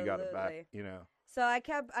 Okay, listen, you got it back. Absolutely. You know. So I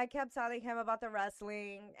kept telling him about the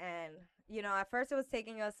wrestling, and you know, at first it was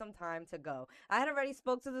taking us some time to go. I had already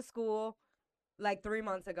spoke to the school like 3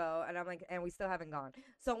 months ago, and I'm like, and we still haven't gone.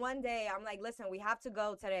 So one day I'm like, listen, we have to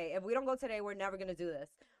go today. If we don't go today, we're never gonna do this.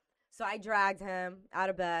 So I dragged him out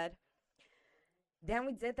of bed. Then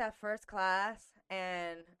we did that first class,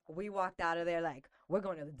 and we walked out of there like, we're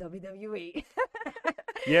going to the WWE.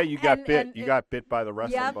 Yeah, you got And- bit. and you it- got bit by the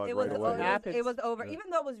wrestling Yep, bug it was, right it away. was, Happens. it was over. Yeah.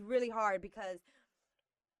 Even though it was really hard because,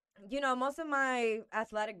 you know, most of my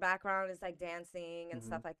athletic background is like dancing and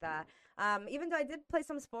stuff like that. Even though I did play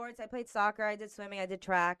some sports, I played soccer, I did swimming, I did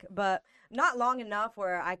track, but not long enough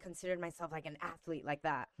where I considered myself like an athlete like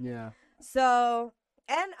that. Yeah. So,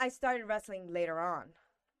 and I started wrestling later on.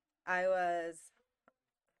 I was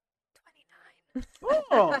 29.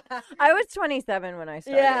 Oh, I was 27 when I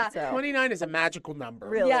started. Yeah. So 29 is a magical number.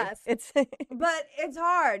 really, Yes. it's But it's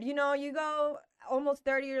hard. You know, you go almost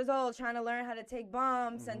 30 years old trying to learn how to take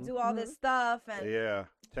bumps and do all this stuff. And Yeah,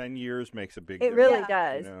 10 years makes a big it difference. really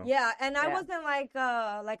Yeah. does. You know? yeah, and I Yeah. wasn't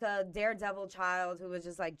like a daredevil child who would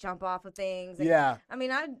just like jump off of things. And, Yeah. I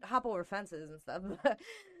mean, I'd hop over fences and stuff.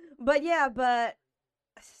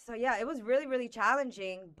 So yeah, it was really, really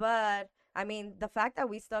challenging. But I mean, the fact that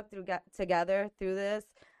we stuck together through this,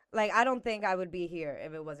 like, I don't think I would be here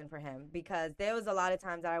if it wasn't for him, because there was a lot of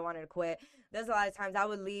times that I wanted to quit. There's a lot of times I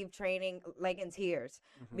would leave training like in tears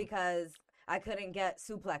because I couldn't get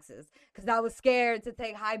suplexes because I was scared to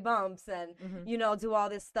take high bumps and, you know, do all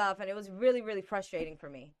this stuff. And it was really, really frustrating for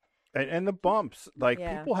me. And the bumps, like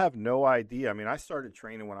Yeah. people have no idea. I mean, I started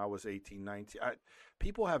training when I was 18, 19.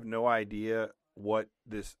 People have no idea what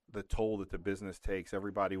the toll that the business takes.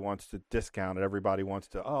 Everybody wants to discount it. Everybody wants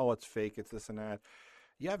to, oh, it's fake, it's this and that.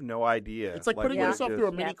 You have no idea. It's like putting what it yourself is. through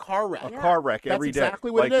a mini car wreck. A car wreck That's every day. exactly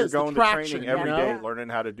what like it is, the you're going traction, to training every you day, know? learning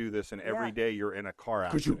how to do this, and every Yeah. day you're in a car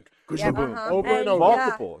accident. Kazoom, Boom. over and And- over.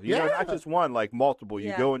 Multiple. You know, Yeah. not just one, like multiple. You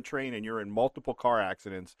Yeah. go and train and you're in multiple car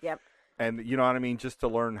accidents. Yep. And you know what I mean? Just to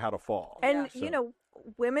learn how to fall. And Yeah. you know,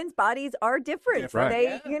 women's bodies are different. Different. They,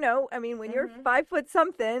 Yeah. you know, I mean, when you're 5 foot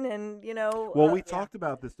something, and you know, Well, we talked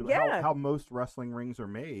about this, Yeah. how most wrestling rings are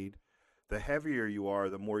made. The heavier you are,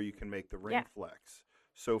 the more you can make the ring Yeah. flex.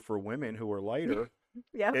 So for women who are lighter,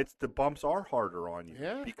 yeah, it's the bumps are harder on you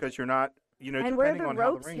Yeah. because you're not, you know, And where depending the on how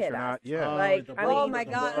the ropes rings hit are not. us. Yeah. Like, the I ropes Oh are my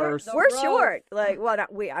the God. worst. The we're ropes. short. Like, well,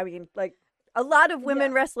 not we. I mean, like a lot of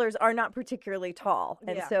women Yeah. wrestlers are not particularly tall,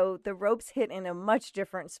 and Yeah. so the ropes hit in a much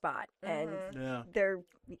different spot, and Yeah. they're.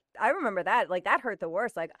 I remember that. Like that hurt the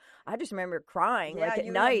worst. Like I just remember crying Yeah, like at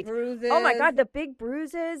you have night. bruises. Oh my God, the big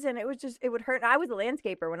bruises, and it would hurt. And I was a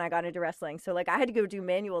landscaper when I got into wrestling, so like I had to go do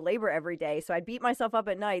manual labor every day. So I'd beat myself up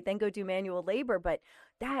at night, then go do manual labor. But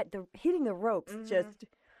the hitting the ropes just,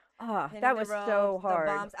 Hitting that the was ropes, so the hard.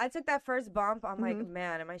 bumps. I took that first bump. I'm like,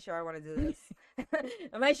 man, am I sure I want to do this?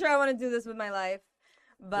 Am I sure I want to do this with my life?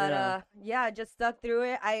 But Yeah. yeah, I just stuck through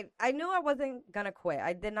it. I knew I wasn't gonna quit.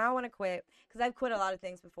 I did not want to quit because I've quit a lot of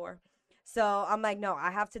things before. So I'm like, no,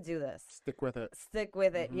 I have to do this. Stick with it. Stick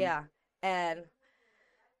with it, Mhm. yeah. And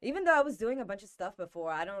even though I was doing a bunch of stuff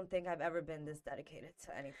before, I don't think I've ever been this dedicated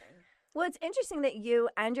to anything. Well, it's interesting that you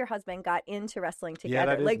and your husband got into wrestling Yeah, together.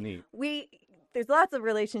 that is like neat. there's lots of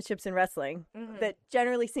relationships in wrestling Mhm. that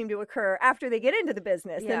generally seem to occur after they get into the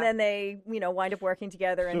business, Yeah. and then they, wind up working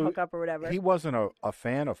together and So hook up or whatever. He wasn't a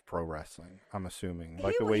fan of pro wrestling, I'm assuming,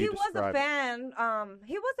 like the way he you was a described it. fan.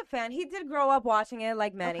 He was a fan. He did grow up watching it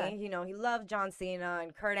like many. Okay. You know, he loved John Cena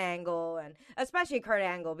and Kurt Angle, and especially Kurt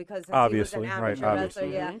Angle because since Obviously, he was an right, amateur obviously.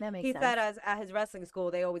 wrestler. Yeah, That makes he sense. said at his wrestling school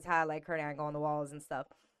they always had like Kurt Angle on the walls and stuff.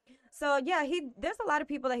 So yeah, there's a lot of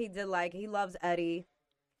people that he did like. He loves Eddie.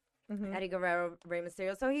 Mhm. Eddie Guerrero, Rey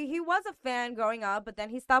Mysterio. So he was a fan growing up, but then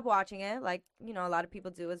he stopped watching it, like, a lot of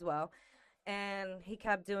people do as well. And he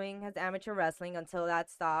kept doing his amateur wrestling until that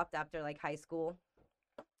stopped after, like, high school.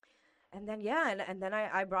 And then, and then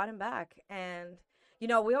I brought him back. And, we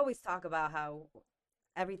always talk about how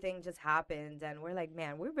everything just happened. And we're like,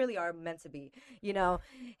 man, we really are meant to be.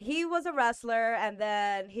 He was a wrestler, and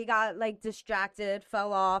then he got, like, distracted,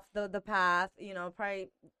 fell off the path, probably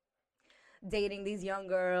dating these young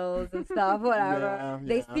girls and stuff, whatever. Yeah,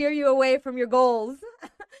 They yeah. steer you away from your goals.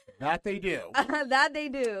 That they do. That they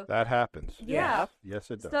do. That happens. Yeah. Yes,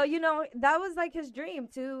 it does. So, that was like his dream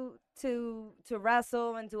to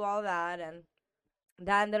wrestle and do all that, and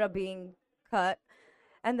that ended up being cut.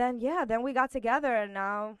 And then then we got together, and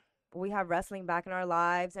now we have wrestling back in our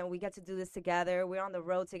lives, and we get to do this together. We're on the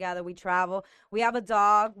road together. We travel. We have a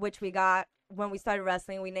dog, which we got when we started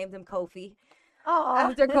wrestling. We named him Kofi. Oh,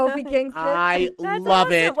 After Kofi Kingston. I That's love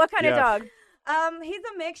awesome. it. What kind Yes. of dog? He's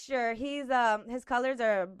a mixture. He's his colors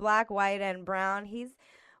are black, white, and brown.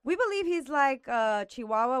 We believe he's like a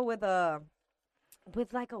Chihuahua with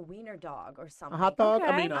like a wiener dog or something. A hot dog?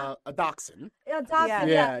 Okay. I mean, a dachshund. A dachshund,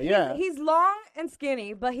 Yeah, yeah. He's long and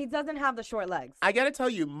skinny, but he doesn't have the short legs. I gotta tell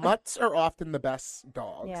you, mutts are often the best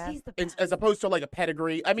dogs. Yeah. He's the As opposed to like a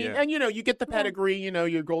pedigree. I mean, Yeah. and you get the pedigree,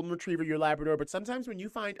 your golden retriever, your Labrador, but sometimes when you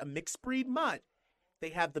find a mixed breed mutt, they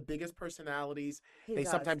have the biggest personalities. He They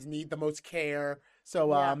does. sometimes need the most care. So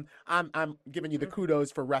Yeah. I'm giving you the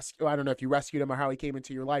kudos for rescue. I don't know if you rescued him or how he came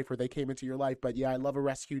into your life or they came into your life, but yeah, I love a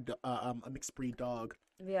rescued a mixed breed dog.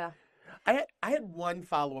 Yeah. I had one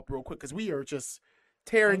follow up real quick because we are just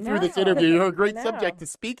tearing through this know. interview. You're a great I subject know. to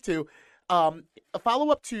speak to. A follow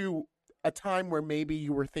up to a time where maybe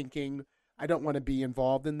you were thinking, I don't want to be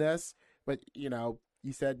involved in this, but you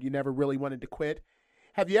said you never really wanted to quit.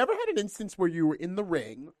 Have you ever had an instance where you were in the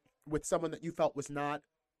ring with someone that you felt was not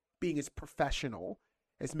being as professional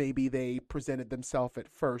as maybe they presented themselves at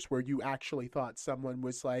first, where you actually thought someone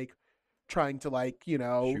was like trying to Shoot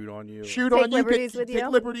on you. shoot Take on you, liberties with take you?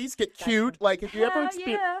 liberties, get cute? Like, have you ever Yeah,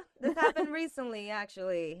 experienced? yeah. This happened recently,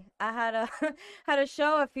 actually. I had a had a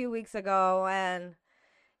show a few weeks ago, and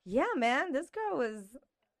yeah, man, this girl was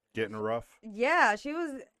Getting rough.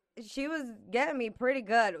 she was getting me pretty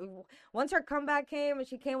good. Once her comeback came and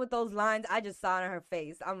she came with those lines, I just saw it in her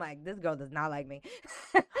face. I'm like, this girl does not like me.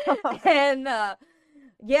 And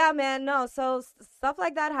yeah, man, no. So stuff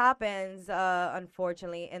like that happens,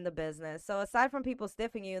 unfortunately, in the business. So aside from people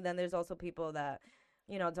stiffing you, then there's also people that,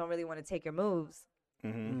 don't really want to take your moves.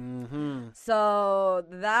 Mm-hmm. Mm-hmm. So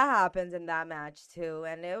that happens in that match too,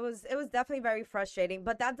 and it was definitely very frustrating.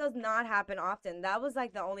 But that does not happen often. That was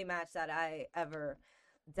like the only match that I ever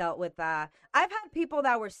dealt with that. I've had people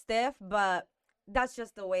that were stiff, but that's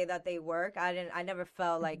just the way that they work. I never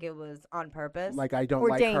felt like it was on purpose. Like, I don't Or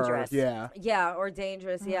like dangerous. her. Yeah. Yeah, or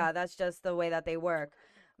dangerous. Yeah, that's just the way that they work.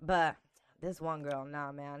 But this one girl,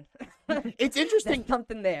 nah, man. It's interesting. There's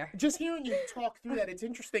something there. Just hearing you talk through that, it's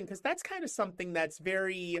interesting because that's kind of something that's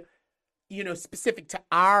very, specific to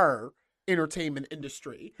our entertainment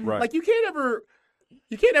industry. Right. Like, you can't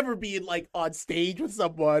ever be like on stage with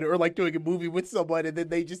someone or like doing a movie with someone and then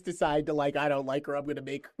they just decide to like, I don't like her, I'm gonna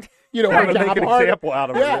make her I'm gonna job make an harder. example out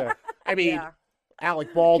of it. Yeah. Yeah. I mean, Yeah.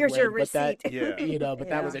 Alec Baldwin. Here's your but that, receipt. Yeah. but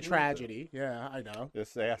that was Yeah. a tragedy. Yeah, I know.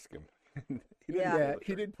 Just ask him. He Yeah. Yeah,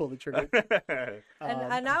 he did pull the trigger. And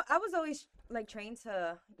Um, and I was always like trained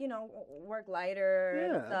to work lighter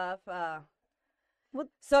and Yeah. stuff.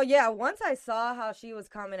 So yeah, once I saw how she was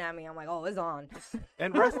coming at me, I'm like, oh, it's on.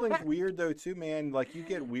 And wrestling's weird though too, man. Like you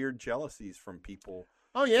get weird jealousies from people.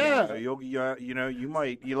 oh yeah, You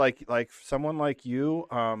might like someone like you.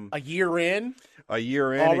 a year in. A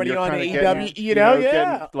year in, Already and you're on kinda AEW, getting, you know, getting,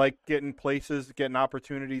 yeah. like getting places, getting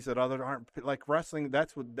opportunities that other aren't. Like wrestling,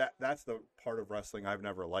 that's that's the part of wrestling I've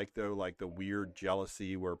never liked though. Like the weird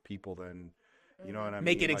jealousy where people then You know what I mean?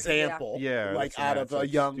 Make an Like, example. Yeah, Like that's- out yeah, of it's, a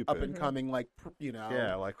like, young stupid. up and coming, like, you know.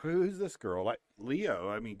 Yeah, like who's this girl? Like Leo.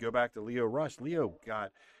 I mean, go back to Leo Rush. Leo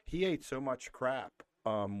he ate so much crap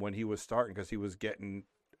when he was starting because he was getting.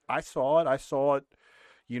 I saw it.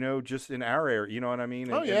 You know, just in our area. You know what I mean?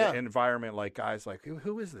 Oh, in yeah. the environment, like guys, like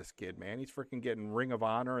who is this kid, man? He's freaking getting Ring of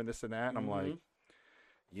Honor and this and that. And I'm like,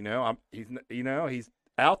 he's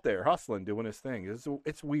out there hustling, doing his thing.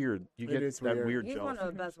 It's weird. You It get is that weird. weird He's jealousy. one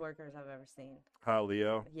of the best workers I've ever seen.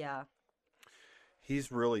 Leo. Yeah.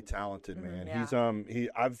 He's really talented, man. Yeah.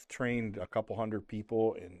 I've trained a couple hundred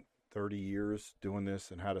people in 30 years doing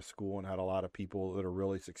this and had a school and had a lot of people that are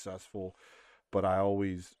really successful. But I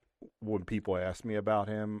always, when people ask me about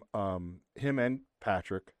him and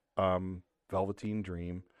Patrick, Velveteen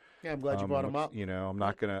Dream. Yeah, I'm glad you brought him up. You know, I'm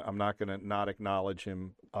not gonna not acknowledge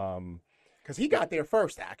him. Because he got there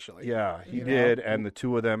first, actually. Yeah, he You know? did, and the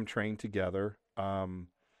two of them trained together.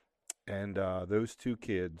 And those two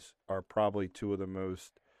kids are probably two of the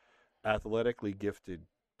most athletically gifted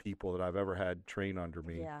people that I've ever had train under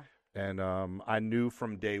me. Yeah. And I knew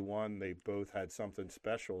from day one they both had something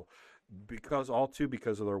special because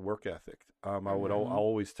of their work ethic. I would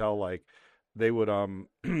always tell, like, they would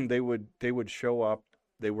they would show up.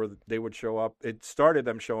 They would show up. It started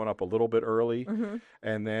them showing up a little bit early,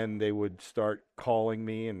 and then they would start calling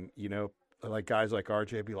me, and like guys like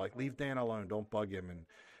RJ would be like, "Leave Dan alone, don't bug him." And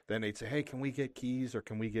then they'd say, "Hey, can we get keys or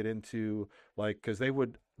can we get into because they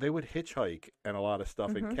would hitchhike and a lot of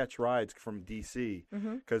stuff and catch rides from DC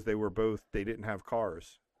because they didn't have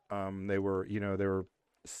cars. They were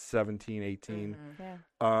 17, 18.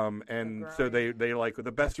 And so they like,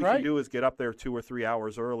 the best we can do is get up there 2 or 3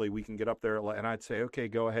 hours early. We can get up there, and I'd say, okay,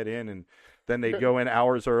 go ahead in. And then they'd go in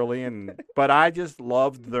hours early. But I just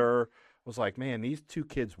loved was like, man, these two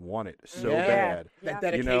kids want it so bad. That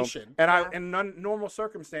dedication. In normal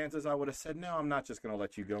circumstances, I would have said, no, I'm not just going to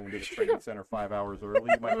let you go into the training center 5 hours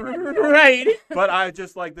early. You might hurt yourself. Right. But I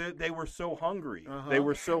just like, they were so hungry. They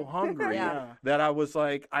were so hungry that I was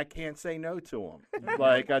like, I can't say no to them.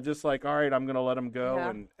 Like, I just like, all right, I'm going to let them go.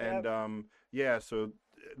 So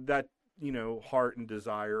that, heart and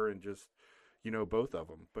desire and just, both of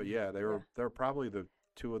them. But they're probably the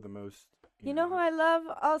two of the most. You know who I love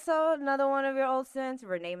also? Another one of your old students,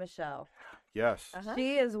 Renee Michelle. Yes.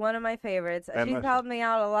 She is one of my favorites. And She's helped me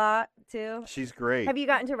out a lot, too. She's great. Have you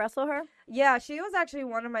gotten to wrestle her? Yeah, she was actually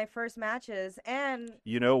one of my first matches. And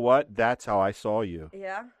you know what? That's how I saw you.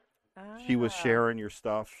 yeah. She was sharing your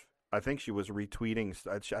stuff. I think she was retweeting.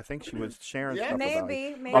 I think she was sharing stuff about you.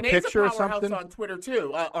 Maybe. A picture or Renee's a powerhouse something on Twitter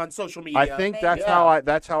too, on social media. I think that's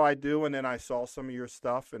how I do. And then I saw some of your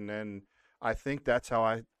stuff, and then I think that's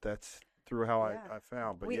through how I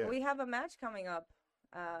found. But we have a match coming up.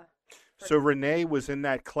 So Renee was in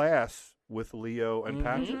that class with Leo and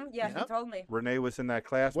Patrick. Yeah, she told me. Renee was in that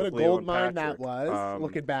class What with a Leo gold and mine Patrick. that was.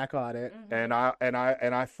 Looking back on it, And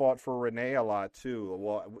I fought for Renee a lot too.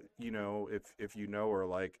 Well, if you know her,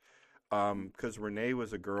 like, because Renee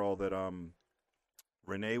was a girl that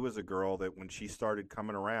when she started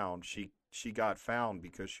coming around, she got found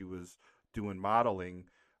because she was doing modeling.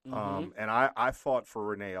 And I fought for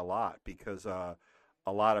Renee a lot because a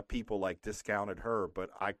lot of people like discounted her, but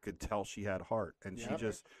I could tell she had heart. And she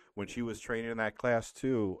just, when she was training in that class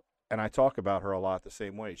too, and I talk about her a lot the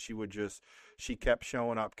same way, she kept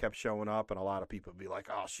showing up, and a lot of people would be like,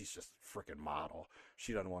 oh, she's just a freaking model.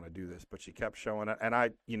 She doesn't want to do this, but she kept showing up. And I,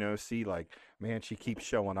 see like, man, she keeps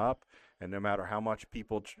showing up. And no matter how much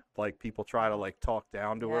people try to like talk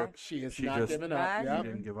down to her, she is she not just giving up. she Yeah.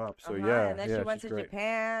 didn't give up. So And then she went she's to great.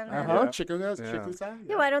 Japan. Chikusa.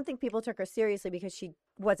 No, I don't think people took her seriously because she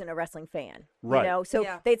wasn't a wrestling fan. Right. So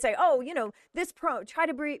they'd say, oh, this try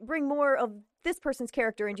to bring more of this person's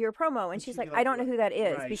character into your promo. And she's like, I don't know who that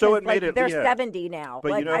is. Right. Because So it made it- they're yeah. 70 now.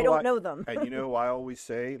 But like, you know I don't what? know them. And I always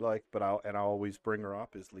say, like, I'll always bring her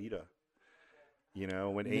up is Lita.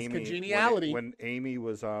 When Miss Amy, Congeniality. when Amy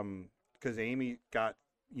was, because Amy got,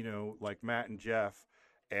 like Matt and Jeff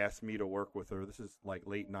asked me to work with her. This is like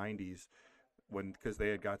late '90s because they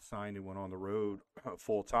had got signed and went on the road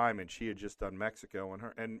full time, and she had just done Mexico, and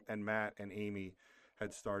her and Matt and Amy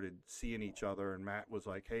had started seeing each other, and Matt was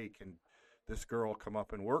like, "Hey, can this girl come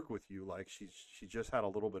up and work with you? Like she just had a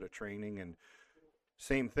little bit of training and."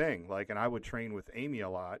 Same thing, like, and I would train with Amy a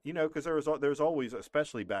lot, because there's always,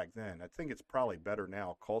 especially back then. I think it's probably better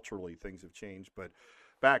now. Culturally, things have changed, but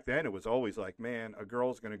back then it was always like, man, a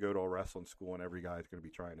girl's going to go to a wrestling school and every guy's going to be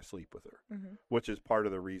trying to sleep with her, which is part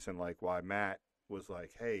of the reason, like, why Matt was like,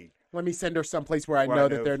 hey, Let me send her someplace where I know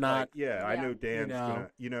that they're not. Like, I know Dan's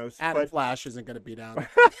You know, gonna, Adam but Flash isn't going to be down.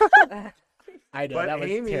 I know But that was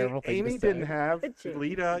a terrible thing Amy to say. didn't have It's Jamie.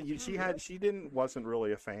 Lita. Wasn't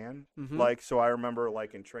really a fan. Mhm. Like, so I remember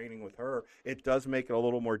like in training with her, it does make it a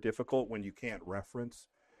little more difficult when you can't reference,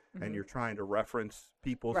 and you're trying to reference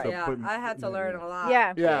people. Right. So Yeah, I had to learn a lot.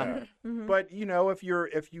 Yeah. Yeah. Mhm. But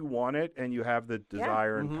if you want it and you have the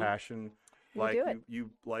desire and Mhm. passion, You like do it.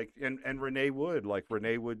 you like, and Renee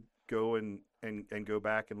would go and go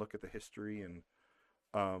back and look at the history and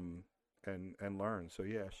learn. So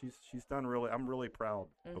yeah, she's done really. I'm really proud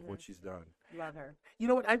of what she's done. Love her. You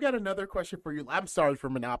know what? I've got another question for you. I'm sorry for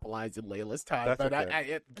monopolizing Layla's time, That's but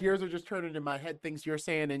okay. gears are just turning in my head. Things you're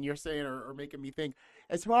saying are making me think.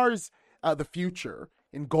 As far as the future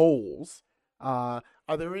and goals, are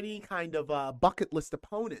there any kind of bucket list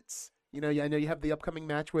opponents? I know you have the upcoming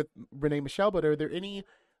match with Renee Michelle, but are there any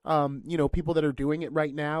people that are doing it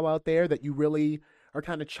right now out there that you really are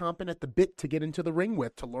kind of chomping at the bit to get into the ring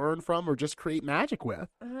with, to learn from, or just create magic with?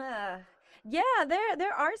 Yeah,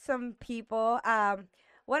 there are some people.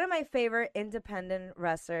 One of my favorite independent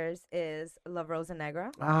wrestlers is La Rosa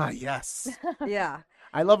Negra. Ah, yes. Yeah.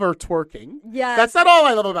 I love her twerking. Yeah. That's not all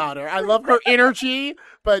I love about her. I love her energy,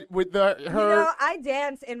 but with her. I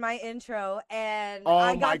danced in my intro, and Oh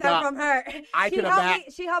I my got that God. from her. I she can helped imagine.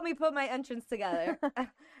 me. She helped me put my entrance together.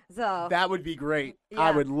 So That would be great. Yeah.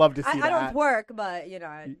 I would love to see I that. don't twerk, but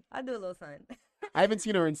I do a little something. I haven't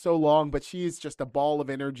seen her in so long, but she's just a ball of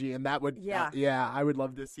energy, and that would. Yeah. I would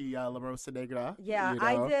love to see La Rosa Negra. Yeah, you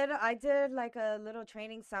know? I did like a little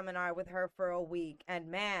training seminar with her for a week, and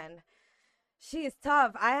man, she is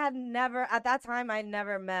tough. At that time, I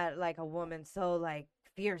never met like a woman so like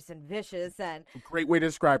fierce and vicious, and Great way to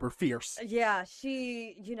describe her. Fierce. yeah,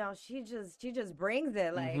 she just brings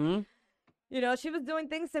it. Like, Mhm. she was doing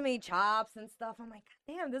things to me, chops and stuff. I'm like,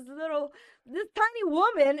 damn, this tiny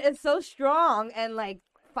woman is so strong and like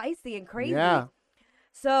feisty and crazy. Yeah.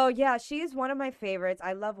 So yeah, she's one of my favorites.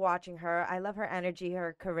 I love watching her. I love her energy,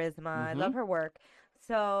 her charisma. I love her work.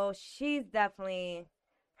 So she's definitely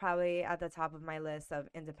probably at the top of my list of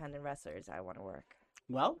independent wrestlers I want to work.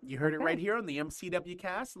 Well, you heard it right here on the MCW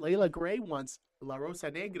cast. Layla Gray wants La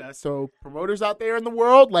Rosa Negra. So promoters out there in the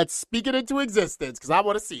world, let's speak it into existence because I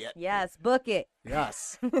want to see it. Yes, book it.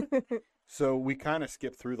 Yes. So we kind of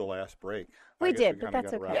skipped through the last break. We I guess did, but kinda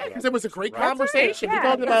that's gotta okay. wrap Yeah, it because up. it was a great Right. conversation. Yeah, we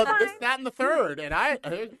talked it's about this, fine. that, and the third, and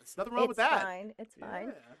there's nothing wrong with that. Fine. It's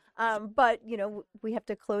fine. Yeah. But we have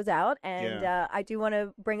to close out, and I do want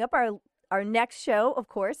to bring up our next show. Of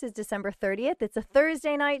course, is December 30th. It's a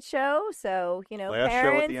Thursday night show, so Last show at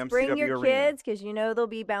parents, the bring MCW your Arena. kids because they'll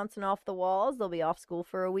be bouncing off the walls. They'll be off school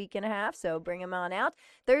for a week and a half, so bring them on out.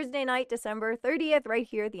 Thursday night, December 30th, right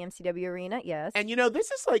here at the MCW Arena. Yes, And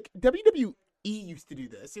this is like WWE used to do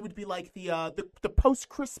this. It would be like the post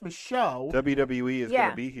Christmas show. WWE is Yeah. going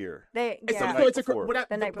to be here. It's yeah. a, night so it's a, before. what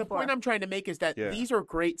The night the before. point I'm trying to make is that Yeah. these are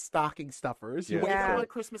great stocking stuffers. You Yeah. wake up Yeah. on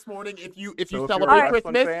Christmas morning if you So if you're celebrate a wrestling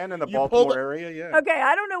Christmas. fan in the you pull Baltimore the- area, yeah. Okay,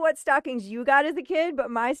 I don't know what stockings you got as a kid,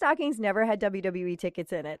 but my stockings never had WWE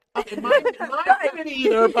tickets in it. Mine didn't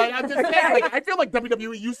either, but I'm just saying. Like, I feel like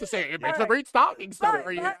WWE used to say it makes a great stocking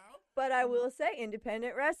stuffer. But I will say,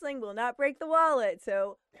 independent wrestling will not break the wallet.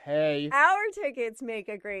 So Hey. our tickets make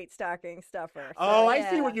a great stocking stuffer. Oh, So, I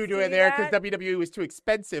see what you're doing See there that? because WWE was too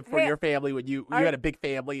expensive for Hey, your family when you I- had a big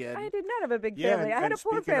family. And I did not have a big Yeah, family. I had and a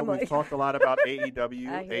poor speaking of, family. we've talked a lot about AEW.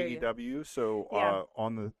 I hear you. AEW. So Yeah.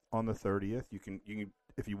 on the 30th, you can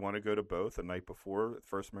if you want to go to both the night before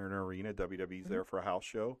First Mariner Arena, WWE's there for a house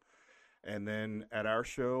show, and then at our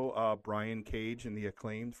show, Brian Cage and the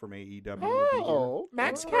Acclaimed from AEW will be here. Oh,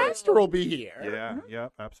 Max Caster will be here. Yeah, yeah,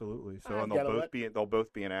 absolutely. So I've and gotta they'll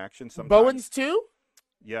both be in action. Sometimes. Bowens too?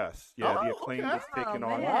 Yes, yeah. Oh, The Acclaimed okay. is taking Oh,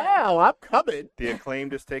 on. man. Wow, I'm coming. The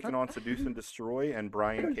Acclaimed is taking on Seduce and Destroy, and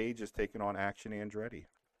Brian Cage is taking on Action Andretti.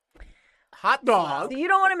 Hot dog. So you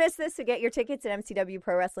don't want to miss this, so get your tickets at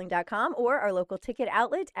mcwprowrestling.com or our local ticket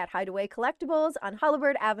outlet at Hideaway Collectibles on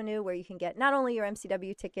Holabird Avenue, where you can get not only your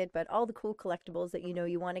MCW ticket, but all the cool collectibles that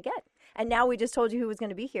you want to get. And now we just told you who was going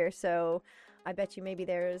to be here, so I bet you maybe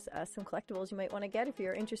there's some collectibles you might want to get if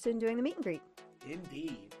you're interested in doing the meet and greet.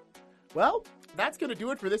 Indeed. Well, that's going to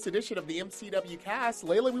do it for this edition of the MCW Cast.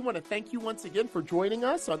 Layla, we want to thank you once again for joining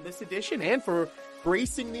us on this edition and for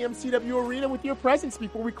gracing the MCW Arena with your presence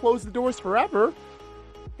before we close the doors forever.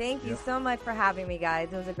 Thank you so much for having me,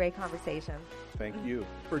 guys. It was a great conversation. Thank you.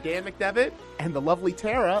 For Dan McDevitt and the lovely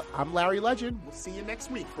Tara, I'm Larry Legend. We'll see you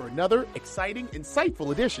next week for another exciting,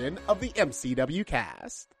 insightful edition of the MCW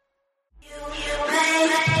Cast. You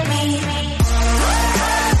make me